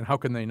about, and how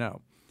can they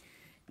know?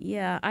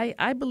 Yeah,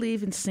 I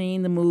believe in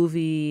seeing the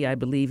movie. I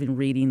believe in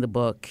reading the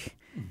book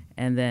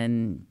and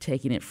then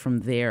taking it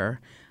from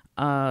there.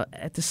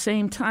 At the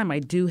same time, I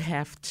do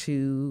have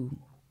to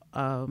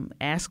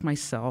ask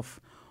myself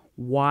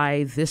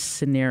why this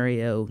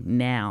scenario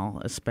now,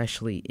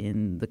 especially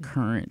in the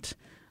current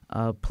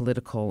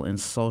political and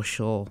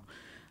social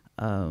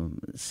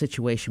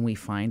situation we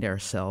find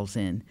ourselves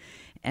in.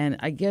 And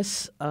I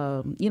guess,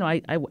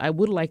 I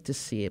would like to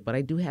see it, but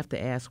I do have to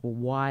ask, well,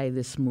 why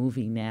this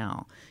movie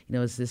now?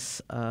 Is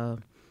this,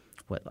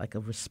 like a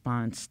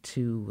response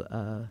to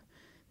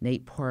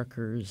Nate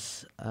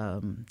Parker's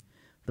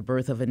The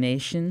Birth of a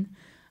Nation?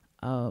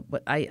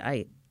 But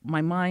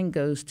my mind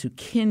goes to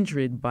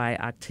Kindred by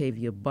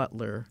Octavia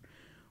Butler,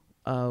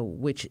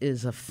 which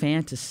is a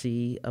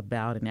fantasy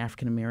about an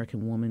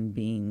African-American woman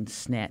being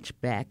snatched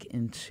back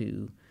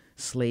into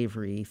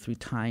slavery through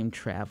time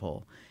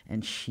travel,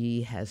 and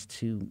she has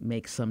to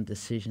make some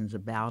decisions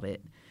about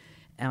it.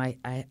 And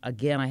I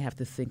have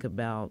to think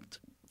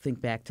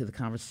back to the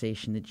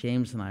conversation that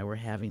James and I were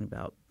having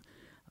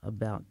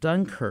about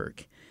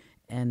Dunkirk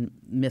and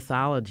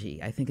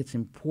mythology. I think it's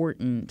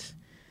important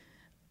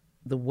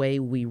the way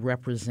we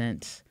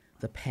represent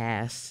the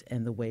past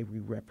and the way we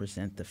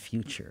represent the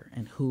future,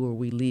 and who are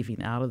we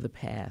leaving out of the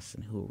past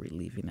and who are we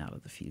leaving out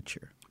of the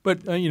future.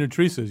 But,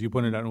 Teresa, as you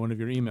pointed out in one of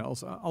your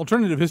emails,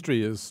 alternative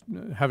history is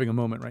having a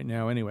moment right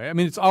now anyway. I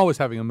mean, it's always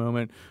having a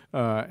moment.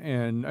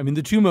 And, I mean,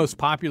 the two most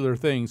popular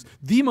things,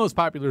 the most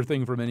popular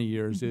thing for many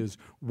years is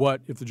What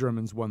If the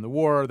Germans Won the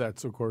War?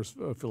 That's, of course,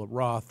 Philip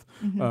Roth.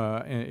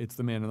 And it's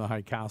The Man in the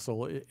High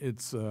Castle.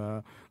 It's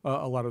a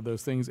lot of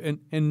those things. And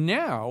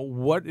now,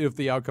 what if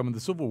the outcome of the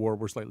Civil War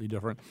were slightly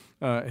different?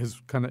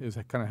 Is kind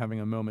of having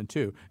a moment,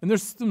 too. And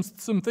there's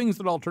some things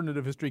that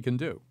alternative history can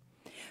do.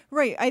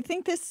 Right. I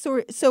think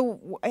so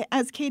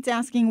as Kate's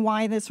asking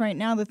why this right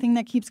now, the thing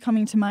that keeps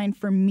coming to mind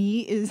for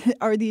me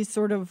are these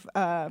sort of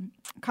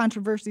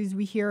controversies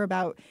we hear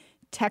about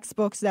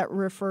textbooks that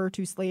refer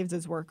to slaves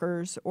as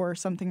workers or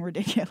something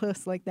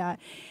ridiculous like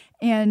that.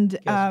 And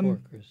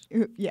workers.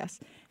 Yes.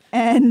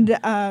 And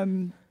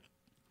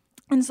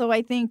so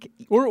I think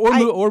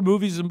or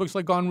movies and books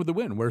like Gone with the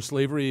Wind, where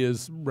slavery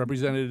is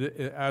represented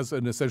as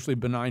an essentially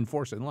benign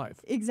force in life.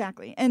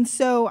 Exactly. And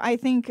so I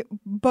think,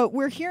 but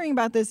we're hearing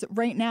about this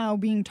right now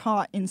being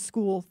taught in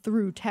school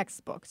through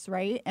textbooks,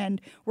 right?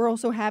 And we're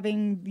also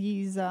having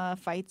these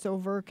fights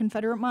over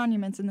Confederate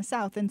monuments in the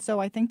South. And so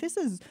I think this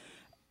is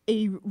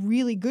a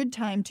really good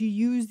time to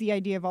use the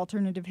idea of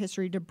alternative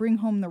history to bring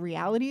home the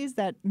realities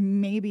that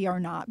maybe are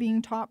not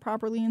being taught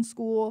properly in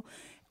school.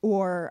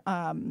 Or,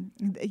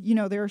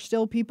 there are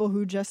still people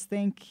who just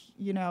think,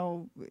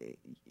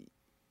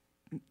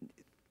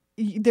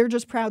 they're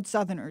just proud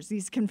Southerners.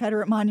 These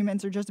Confederate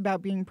monuments are just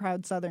about being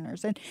proud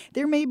Southerners. And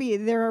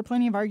there are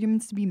plenty of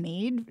arguments to be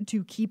made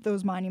to keep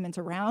those monuments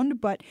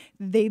around, but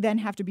they then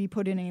have to be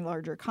put in a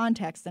larger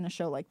context, and a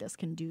show like this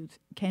can do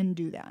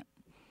that.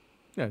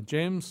 Yeah,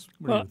 James,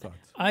 what are your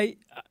thoughts? I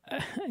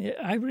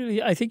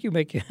think you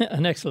make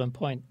an excellent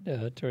point,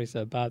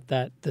 Teresa, about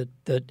that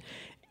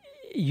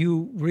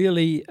you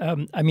really,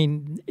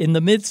 in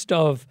the midst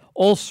of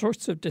all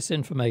sorts of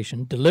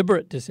disinformation,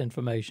 deliberate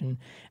disinformation,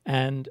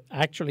 and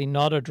actually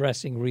not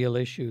addressing real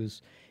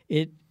issues,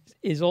 it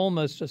is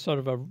almost a sort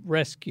of a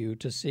rescue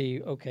to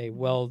see, okay,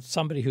 well,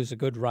 somebody who's a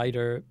good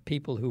writer,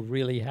 people who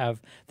really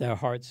have their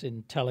hearts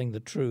in telling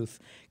the truth,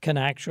 can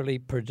actually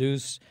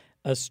produce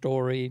a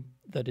story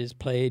that is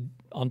played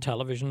on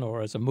television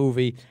or as a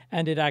movie,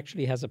 and it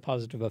actually has a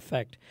positive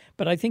effect.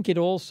 But I think it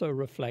also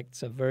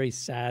reflects a very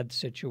sad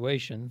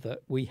situation that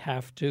we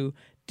have to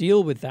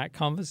deal with that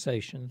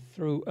conversation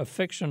through a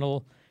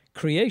fictional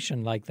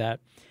creation like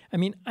that. I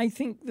mean, I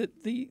think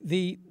that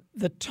the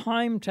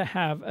time to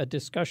have a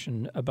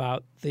discussion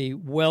about the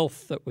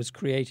wealth that was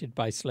created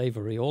by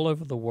slavery all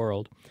over the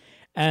world,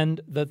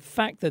 and the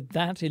fact that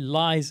that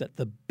lies at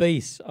the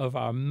base of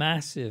our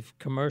massive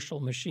commercial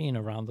machine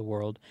around the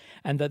world,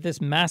 and that this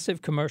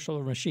massive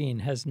commercial machine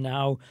has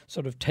now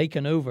sort of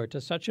taken over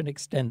to such an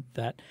extent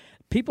that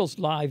people's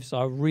lives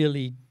are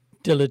really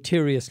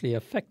deleteriously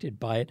affected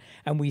by it,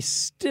 and we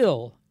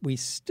still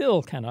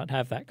cannot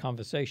have that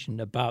conversation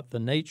about the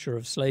nature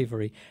of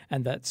slavery,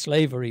 and that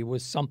slavery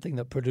was something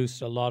that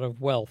produced a lot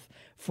of wealth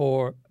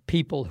for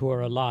people who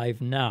are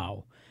alive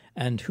now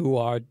and who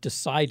are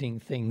deciding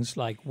things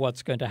like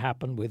what's going to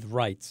happen with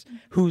rights,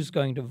 who's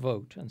going to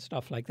vote, and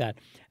stuff like that.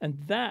 And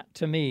that,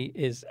 to me,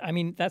 is, I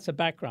mean, that's a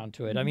background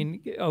to it. I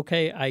mean,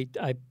 okay,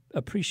 I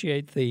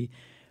appreciate the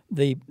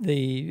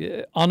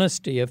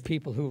honesty of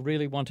people who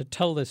really want to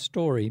tell this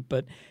story,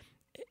 but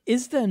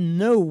is there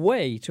no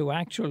way to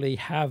actually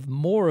have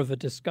more of a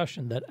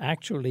discussion that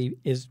actually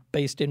is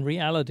based in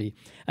reality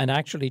and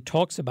actually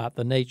talks about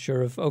the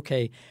nature of,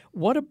 okay,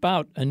 what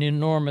about an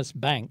enormous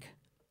bank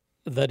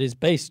that is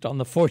based on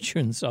the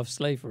fortunes of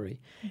slavery,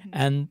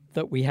 and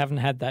that we haven't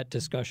had that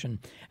discussion?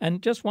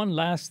 And just one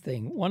last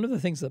thing. One of the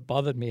things that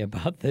bothered me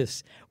about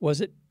this was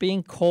it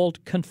being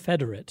called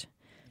Confederate,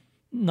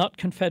 not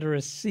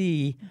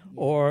Confederacy,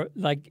 or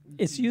like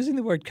it's using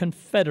the word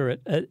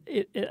Confederate.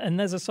 And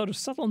there's a sort of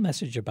subtle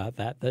message about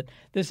that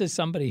this is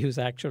somebody who's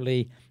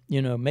actually,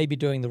 maybe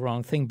doing the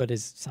wrong thing, but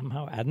is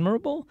somehow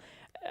admirable.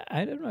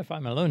 I don't know if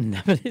I'm alone in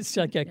that, but it's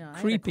like a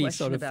creepy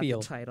sort of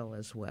feel. The title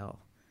as well.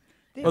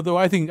 Although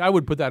I think I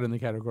would put that in the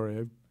category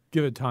of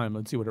give it time.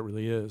 Let's see what it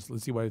really is.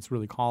 Let's see why it's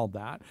really called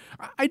that.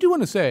 I do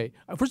want to say,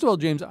 first of all,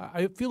 James,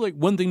 I feel like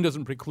one thing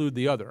doesn't preclude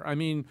the other. I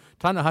mean,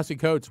 Ta-Nehisi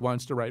Coates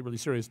wants to write really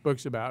serious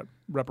books about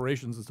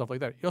reparations and stuff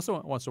like that. He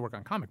also wants to work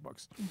on comic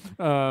books.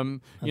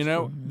 And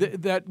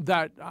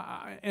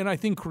I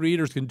think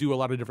creators can do a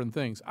lot of different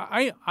things.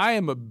 I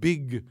am a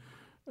big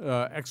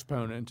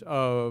exponent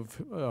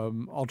of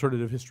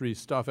alternative history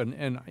stuff,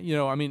 and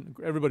I mean,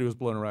 everybody was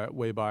blown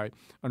away by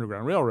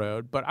Underground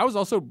Railroad, but I was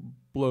also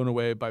blown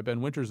away by Ben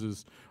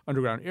Winters'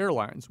 Underground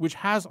Airlines, which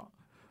has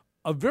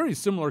a very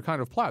similar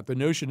kind of plot. The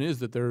notion is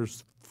that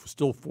there's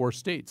still 4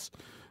 states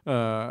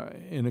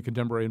in a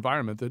contemporary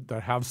environment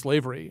that have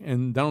slavery,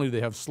 and not only do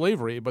they have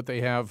slavery, but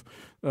they have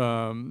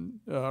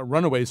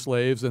runaway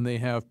slaves, and they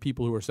have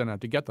people who are sent out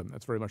to get them.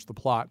 That's very much the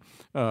plot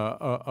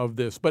of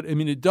this. But I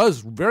mean, it does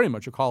very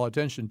much call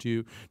attention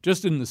to,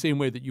 just in the same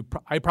way that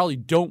I probably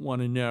don't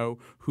want to know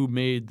who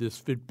made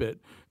this Fitbit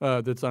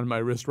that's on my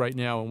wrist right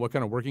now and what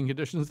kind of working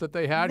conditions that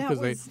they had, because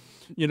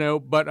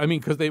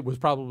because it was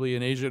probably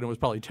in Asia and it was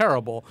probably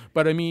terrible.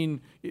 But I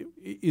mean,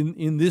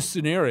 in this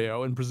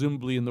scenario, and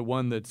presumably in the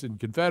one that's in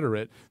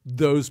Confederate,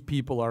 those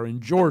people are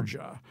in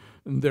Georgia.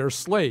 And they're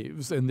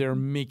slaves, and they're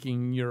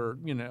making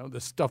the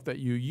stuff that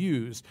you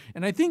use.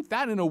 And I think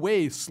that, in a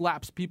way,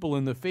 slaps people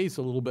in the face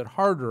a little bit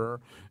harder,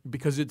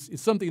 because it's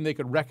something they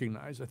could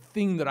recognize. A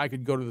thing that I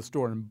could go to the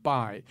store and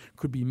buy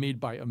could be made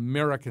by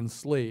American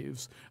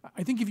slaves.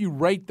 I think if you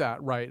write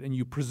that right and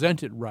you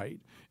present it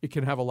right, it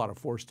can have a lot of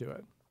force to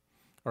it.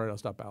 All right, I'll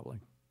stop babbling.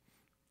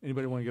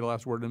 Anybody want to get a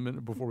last word in a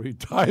minute before we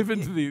dive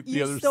into the other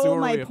story? You stole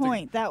my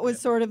point. That was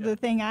sort of the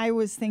thing I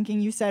was thinking.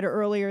 You said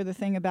earlier the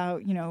thing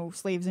about,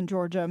 slaves in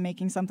Georgia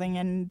making something,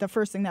 and the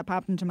first thing that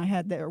popped into my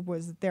head there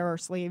are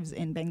slaves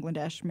in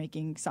Bangladesh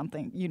making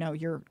something,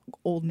 your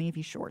old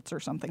Navy shorts or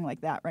something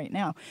like that right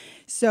now.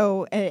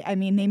 So, I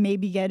mean, they may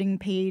be getting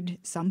paid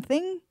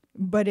something,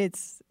 but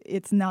it's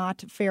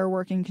not fair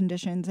working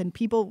conditions, and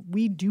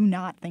we do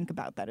not think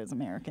about that as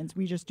Americans.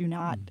 We just do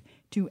not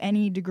to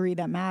any degree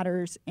that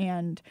matters,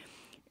 and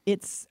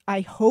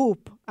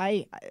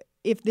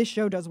if this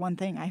show does one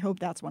thing, I hope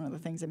that's one of the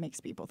things it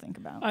makes people think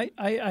about.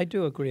 I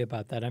do agree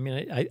about that. I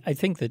mean, I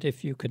think that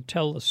if you could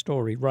tell the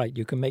story right,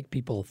 you can make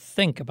people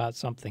think about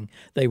something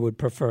they would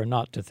prefer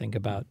not to think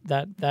about.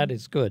 That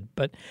is good.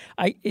 But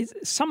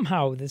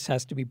somehow this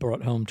has to be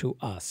brought home to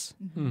us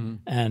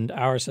and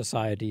our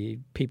society,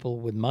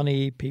 people with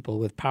money, people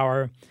with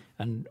power,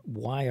 and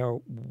why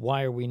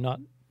are we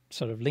not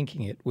sort of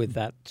linking it with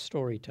that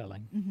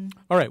storytelling.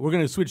 All right, we're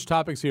going to switch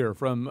topics here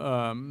from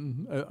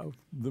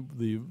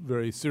the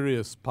very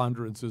serious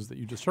ponderances that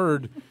you just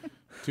heard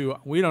to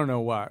we don't know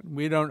what.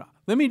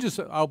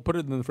 I'll put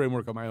it in the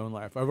framework of my own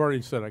life. I've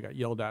already said I got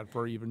yelled at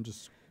for even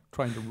just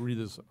trying to read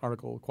this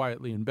article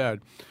quietly in bed.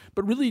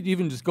 But really,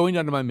 even just going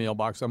down to my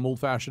mailbox, I'm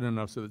old-fashioned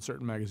enough so that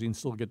certain magazines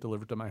still get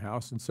delivered to my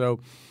house. And so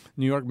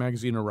New York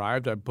Magazine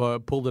arrived. I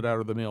pulled it out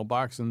of the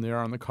mailbox, and there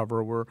on the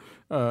cover were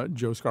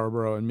Joe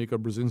Scarborough and Mika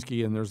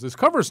Brzezinski. And there's this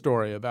cover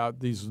story about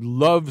these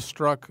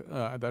love-struck,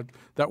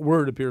 that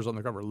word appears on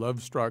the cover,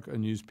 love-struck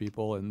amused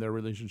people and their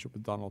relationship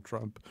with Donald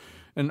Trump.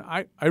 And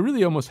I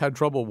really almost had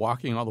trouble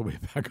walking all the way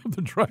back up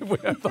the driveway.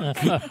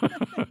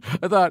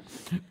 I thought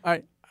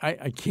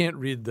I can't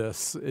read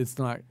this. It's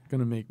not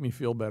going to make me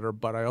feel better,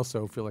 but I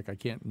also feel like I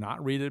can't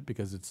not read it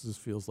because it just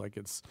feels like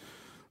it's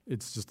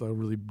just a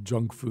really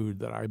junk food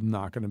that I'm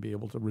not going to be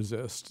able to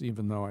resist,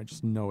 even though I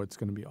just know it's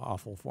going to be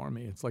awful for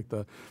me. It's like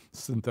the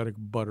synthetic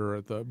butter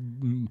at the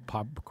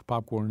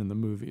popcorn in the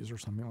movies or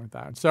something like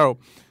that. So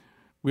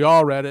we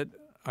all read it.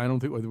 I don't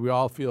think we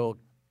all feel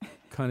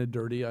kind of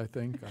dirty, I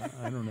think.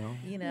 I don't know.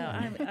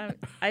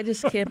 I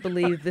just can't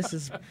believe this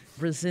is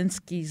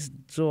Brzezinski's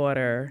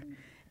daughter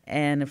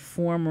and a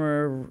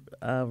former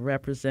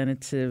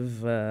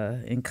representative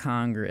in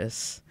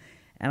Congress,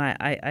 And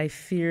I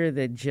fear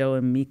that Joe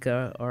and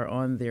Mika are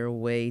on their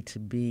way to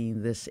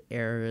being this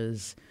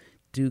era's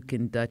Duke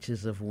and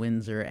Duchess of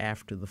Windsor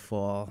after the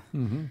fall.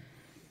 Mm-hmm.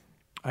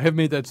 I have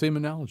made that same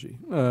analogy,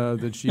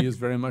 that she is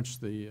very much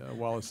the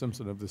Wallace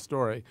Simpson of the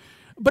story.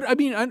 But, I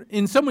mean,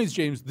 in some ways,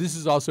 James, this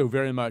is also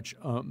very much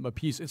a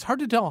piece. It's hard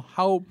to tell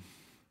how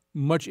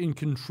much in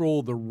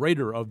control the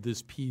writer of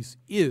this piece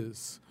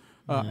is.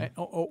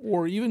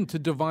 Or even to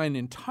divine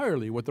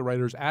entirely what the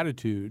writer's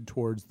attitude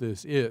towards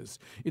this is.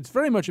 It's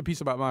very much a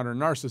piece about modern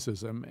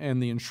narcissism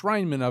and the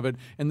enshrinement of it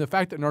and the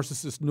fact that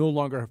narcissists no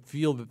longer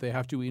feel that they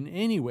have to in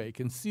any way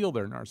conceal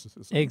their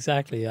narcissism.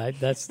 Exactly.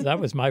 That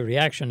was my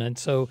reaction. And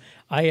so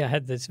I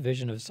had this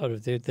vision of sort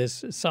of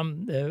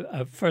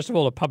first of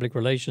all, a public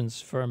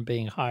relations firm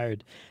being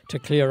hired to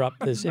clear up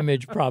this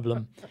image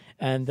problem.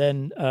 And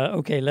then,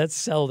 okay, let's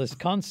sell this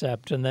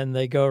concept. And then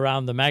they go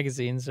around the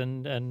magazines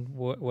and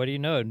what do you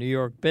know, New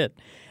York Bit.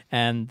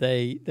 And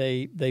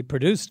they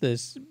produced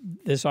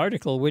this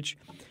article, which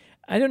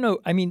I don't know.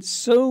 I mean,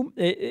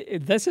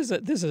 this is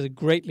a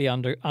greatly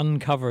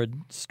uncovered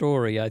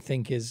story, I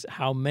think, is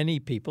how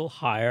many people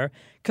hire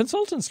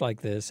consultants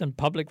like this and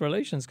public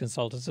relations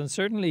consultants. And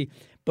certainly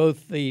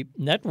both the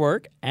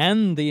network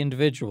and the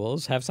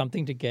individuals have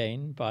something to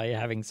gain by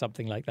having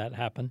something like that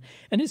happen.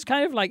 And it's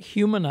kind of like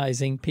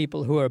humanizing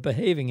people who are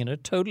behaving in a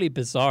totally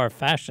bizarre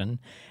fashion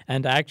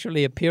and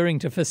actually appearing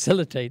to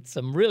facilitate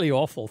some really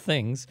awful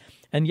things,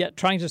 and yet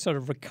trying to sort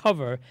of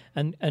recover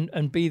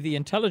and be the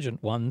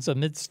intelligent ones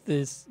amidst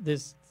this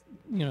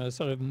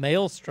sort of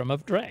maelstrom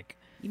of dreck.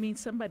 You mean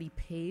somebody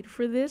paid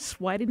for this?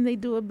 Why didn't they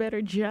do a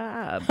better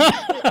job?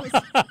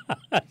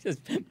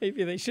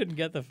 Maybe they shouldn't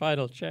get the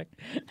final check.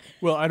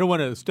 Well, I don't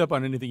want to step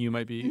on anything you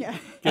might be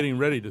getting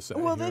ready to say.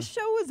 Well, this show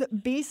was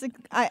basic.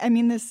 I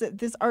mean,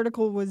 this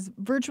article was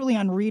virtually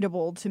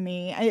unreadable to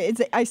me.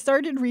 I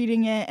started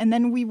reading it, and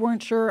then we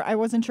weren't sure. I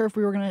wasn't sure if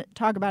we were going to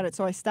talk about it,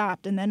 so I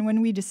stopped. And then when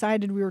we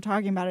decided we were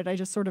talking about it, I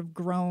just sort of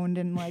groaned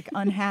and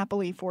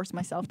unhappily forced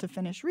myself to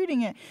finish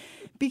reading it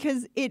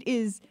because it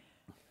is.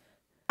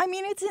 I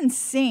mean, it's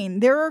insane.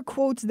 There are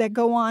quotes that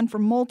go on for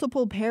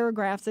multiple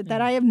paragraphs that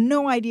I have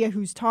no idea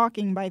who's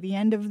talking by the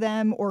end of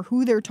them or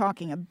who they're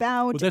talking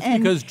about. Well, that's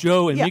because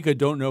Joe and Mika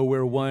don't know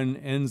where one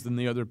ends and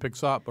the other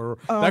picks up. Or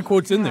that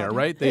quote's in there,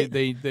 right?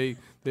 They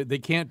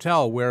can't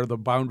tell where the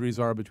boundaries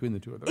are between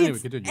the two of them. Anyway,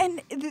 continue.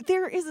 And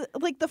there is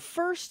the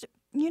first,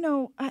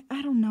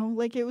 I don't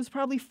know, it was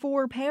probably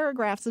 4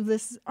 paragraphs of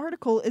this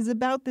article is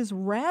about this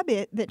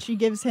rabbit that she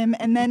gives him,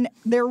 and then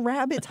their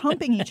rabbits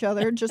humping each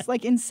other just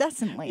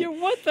incessantly. Yeah,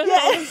 what the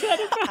hell is that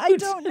about? I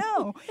don't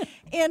know.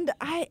 And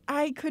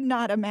I could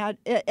not imagine.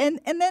 And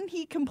then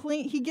he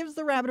gives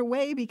the rabbit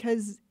away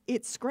because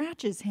it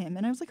scratches him.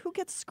 And I was like, who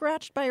gets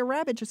scratched by a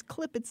rabbit? Just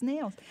clip its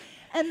nails.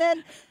 And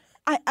then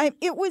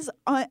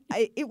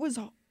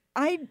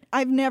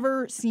I've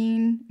never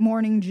seen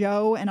Morning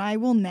Joe, and I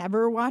will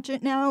never watch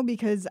it now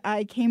because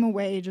I came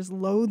away just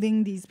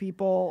loathing these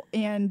people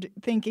and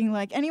thinking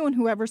anyone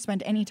who ever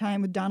spent any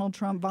time with Donald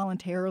Trump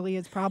voluntarily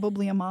is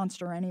probably a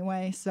monster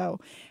anyway. So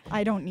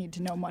I don't need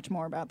to know much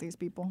more about these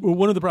people. Well,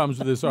 one of the problems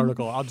with this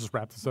article, I'll just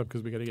wrap this up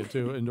because we got to get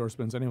to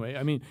endorsements anyway.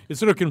 I mean, it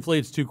sort of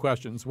conflates 2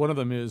 questions. One of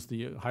them is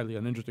the highly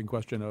uninteresting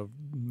question of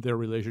their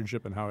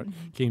relationship and how it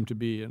came to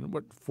be and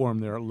what form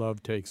their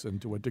love takes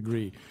and to what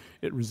degree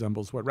it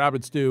resembles what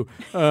rabbits do.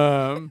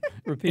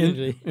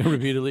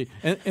 Repeatedly.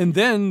 And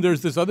then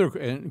there's this other,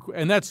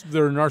 and that's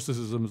their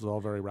narcissism is all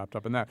very wrapped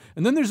up in that.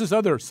 And then there's this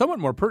other somewhat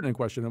more pertinent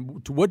question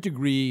of to what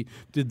degree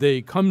did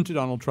they come to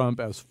Donald Trump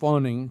as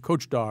fawning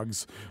coach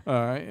dogs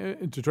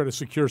to try to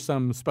secure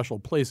some special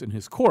place in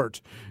his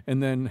court,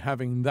 and then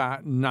having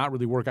that not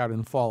really work out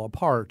and fall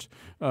apart,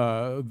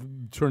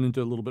 turn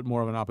into a little bit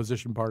more of an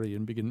opposition party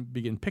and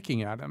begin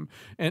picking at him.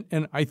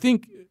 And I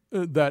think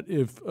that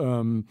if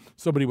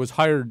somebody was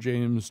hired,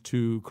 James,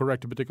 to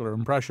correct a particular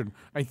impression,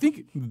 I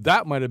think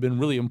that might have been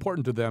really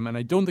important to them, and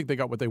I don't think they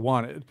got what they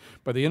wanted.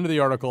 By the end of the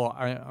article,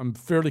 I'm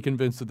fairly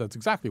convinced that that's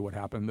exactly what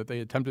happened, that they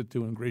attempted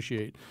to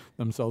ingratiate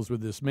themselves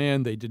with this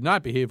man. They did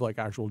not behave like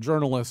actual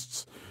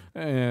journalists.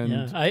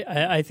 And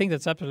I think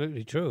that's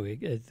absolutely true.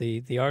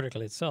 The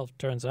article itself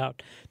turns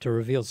out to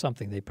reveal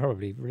something they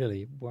probably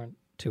really weren't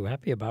too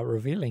happy about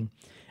revealing.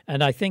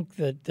 And I think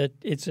that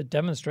it's a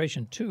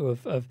demonstration, too,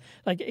 of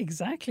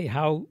exactly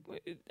how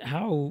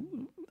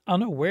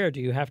unaware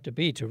do you have to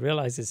be to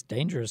realize it's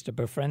dangerous to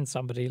befriend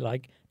somebody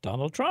like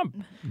Donald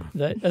Trump,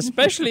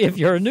 especially if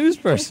you're a news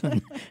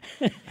person.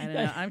 I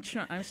don't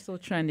know. I'm still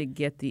trying to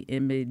get the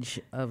image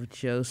of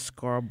Joe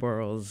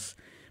Scarborough's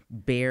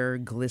bare,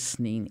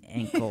 glistening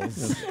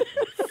ankles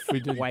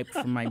wiped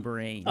from my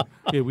brain.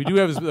 Yeah, we do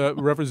have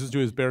references to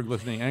his bare,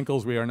 glistening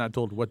ankles. We are not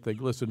told what they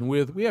glisten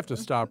with. We have to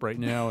stop right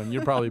now, and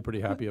you're probably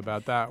pretty happy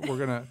about that. We're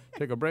going to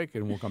take a break,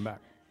 and we'll come back.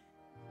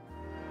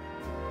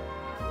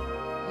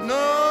 No,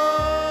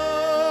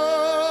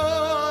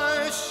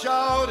 I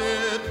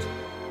shouted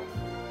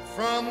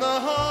from the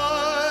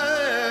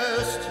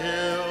highest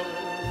hills.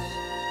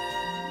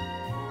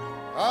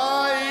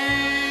 I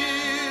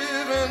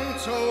even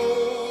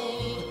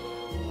told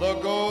the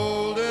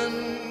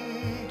golden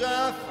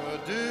daffodils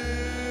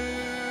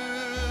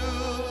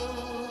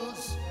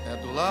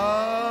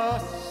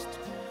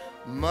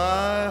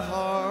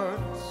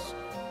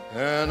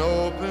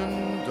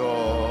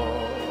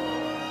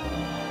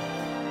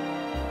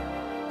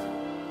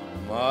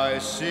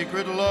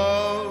secret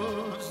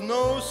love's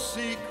no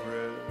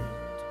secret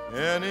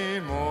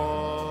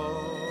anymore.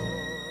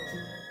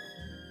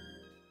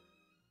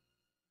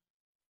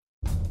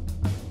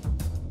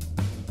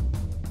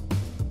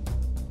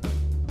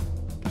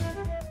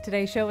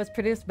 Today's show was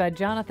produced by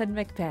Jonathan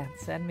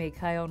McPants and me,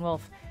 Kyone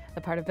Wolf.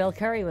 The part of Bill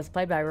Curry was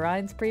played by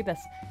Ryan Priebus.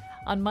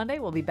 On Monday,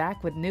 we'll be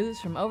back with news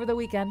from over the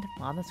weekend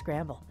on The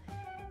Scramble.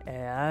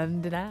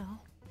 And now,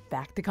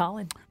 back to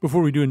Colin.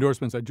 Before we do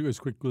endorsements, I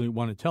just quickly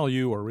want to tell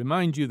you or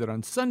remind you that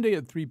on Sunday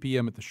at 3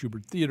 p.m. at the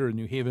Schubert Theater in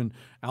New Haven,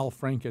 Al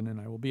Franken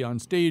and I will be on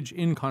stage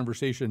in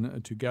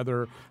conversation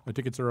together.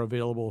 Tickets are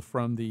available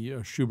from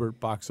the Schubert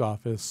box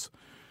office.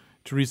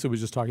 Teresa was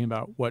just talking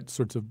about what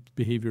sorts of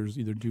behaviors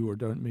either do or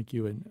don't make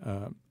you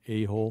an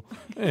a-hole.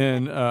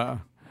 And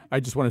I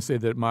just want to say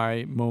that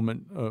my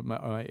moment,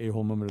 my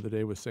a-hole moment of the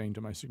day was saying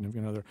to my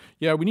significant other,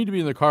 yeah, we need to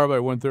be in the car by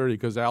 1:30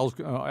 because Al's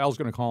going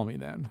to call me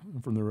then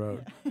from the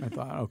road. I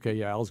thought, okay,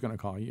 yeah, Al's going to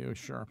call you,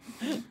 sure.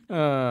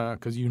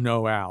 Because you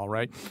know Al,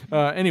 right?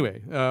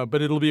 Anyway,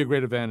 but it'll be a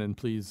great event, and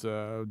please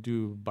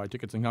do buy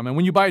tickets and come. And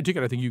when you buy a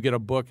ticket, I think you get a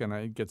book, and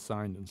it gets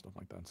signed and stuff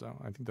like that. So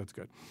I think that's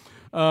good.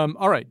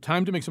 All right,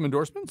 time to make some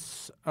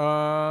endorsements.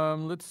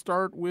 Let's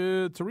start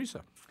with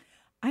Teresa.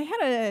 I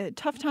had a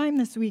tough time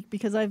this week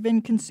because I've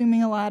been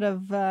consuming a lot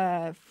of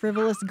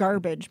frivolous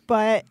garbage.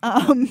 But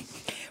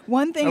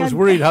one thing I was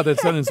worried how that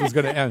sentence was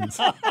going to end.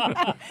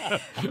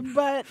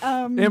 But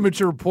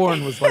amateur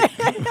porn was like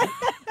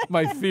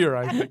my fear,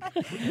 I think.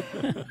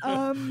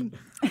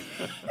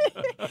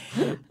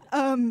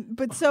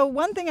 But so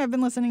one thing I've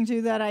been listening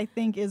to that I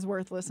think is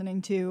worth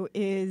listening to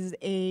is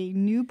a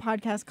new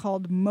podcast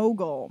called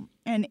Mogul,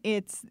 and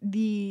it's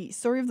the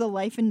story of the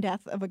life and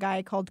death of a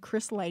guy called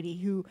Chris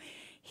Lighty, who.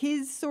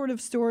 His sort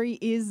of story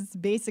is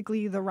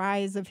basically the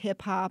rise of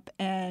hip hop,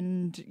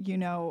 and you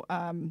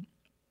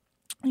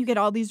get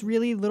all these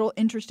really little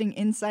interesting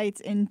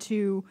insights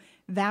into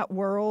that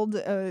world,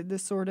 the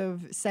sort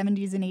of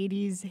 70s and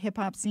 80s hip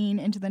hop scene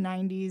into the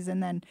 90s,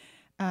 and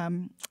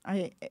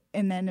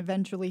then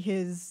eventually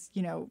his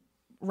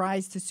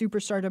rise to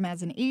superstardom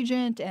as an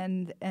agent,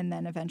 and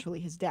then eventually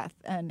his death.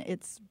 And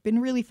it's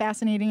been really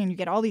fascinating, and you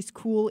get all these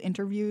cool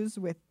interviews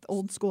with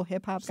old school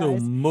hip hop guys. So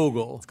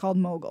Mogul. It's called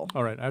Mogul.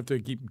 All right, I have to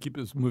keep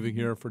this moving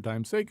here for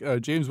time's sake.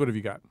 James, what have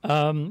you got?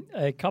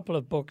 A couple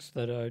of books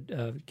that are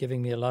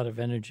giving me a lot of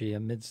energy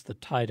amidst the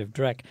tide of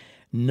dreck.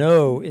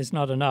 No is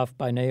Not Enough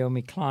by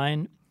Naomi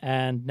Klein.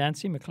 And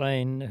Nancy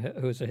McLean,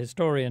 who's a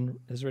historian,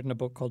 has written a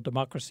book called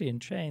Democracy in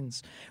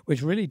Chains,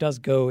 which really does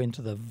go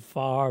into the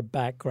far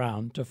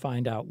background to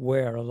find out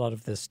where a lot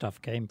of this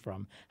stuff came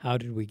from. How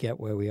did we get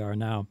where we are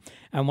now?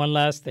 And one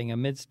last thing,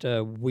 amidst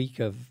a week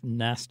of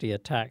nasty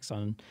attacks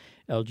on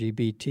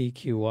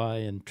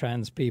LGBTQI and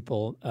trans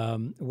people,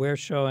 we're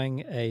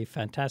showing a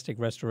fantastic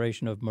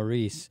restoration of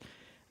Maurice,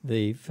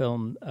 the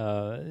film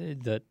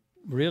that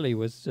really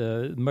was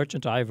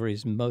Merchant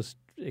Ivory's most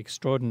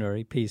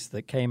extraordinary piece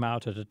that came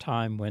out at a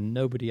time when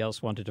nobody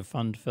else wanted to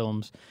fund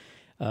films.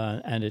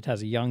 And it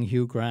has a young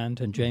Hugh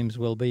Grant and James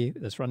Wilby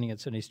that's running at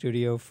Cine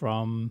Studio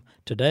from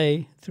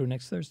today through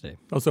next Thursday.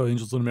 Also,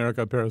 Angels in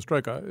America,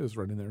 Perestroika is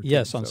running there.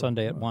 Yes, on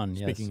Sunday at 1,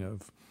 yes. Speaking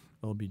of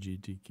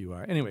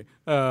LGBTQI. Anyway,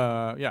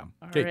 yeah.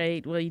 All Kate.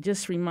 right. Well, you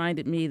just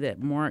reminded me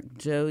that Mark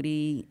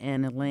Jody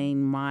and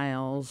Elaine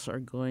Miles are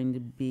going to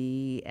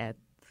be at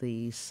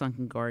the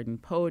Sunken Garden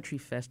Poetry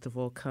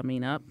Festival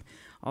coming up.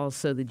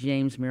 Also, the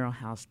James Merrill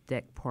House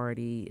Deck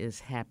Party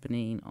is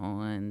happening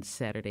on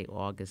Saturday,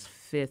 August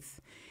 5th.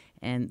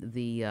 And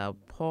the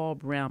Paul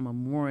Brown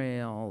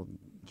Memorial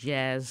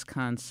Jazz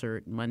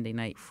Concert, Monday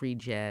Night Free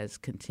Jazz,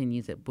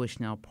 continues at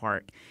Bushnell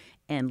Park.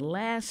 And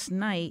last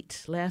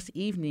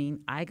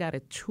evening, I got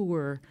a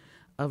tour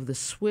of the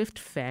Swift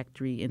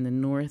Factory in the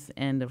north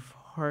end of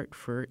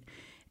Hartford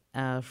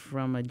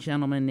from a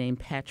gentleman named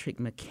Patrick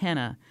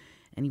McKenna,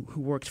 and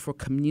who works for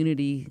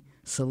Community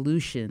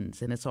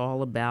Solutions. And it's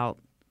all about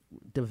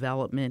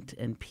development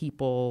and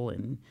people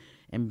and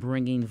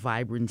bringing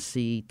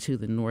vibrancy to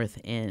the North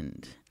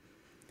End.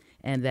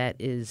 And that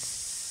is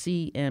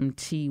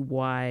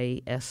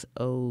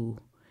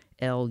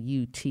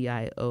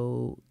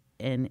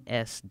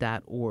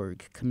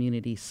CMTYSOLUTIONS.org,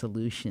 Community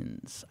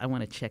Solutions. I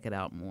want to check it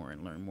out more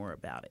and learn more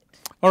about it.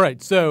 All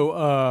right, so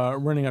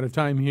running out of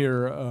time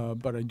here,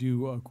 but I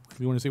do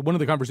quickly want to say one of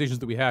the conversations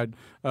that we had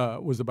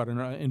was about an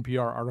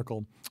NPR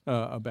article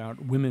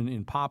about women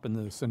in pop and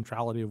the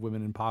centrality of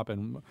women in pop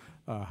and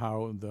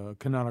how the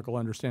canonical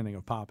understanding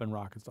of pop and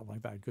rock and stuff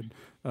like that could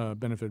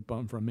benefit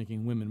from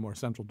making women more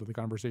central to the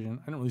conversation.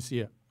 I don't really see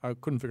it. I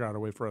couldn't figure out a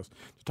way for us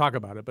to talk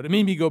about it, but it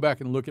made me go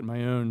back and look at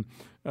my own,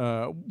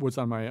 what's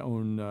on my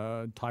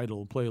own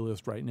title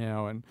playlist right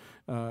now, and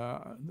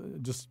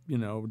just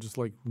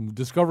like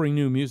discovering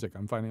new music.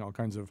 I'm finding all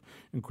kinds of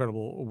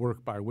incredible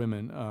work by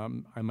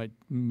women. I might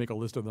make a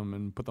list of them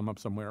and put them up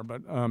somewhere.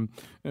 But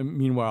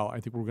meanwhile, I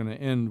think we're going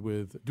to end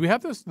with, do we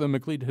have this? The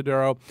Macleod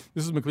Hidero.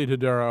 This is Macleod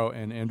Hidero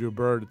and Andrew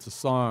Bird. It's a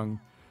song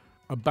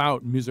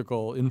about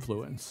musical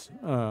influence.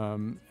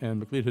 And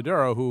Macleod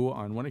Hidero, who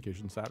on one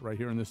occasion sat right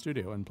here in the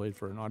studio and played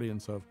for an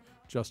audience of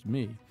just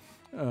me,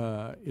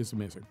 is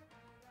amazing.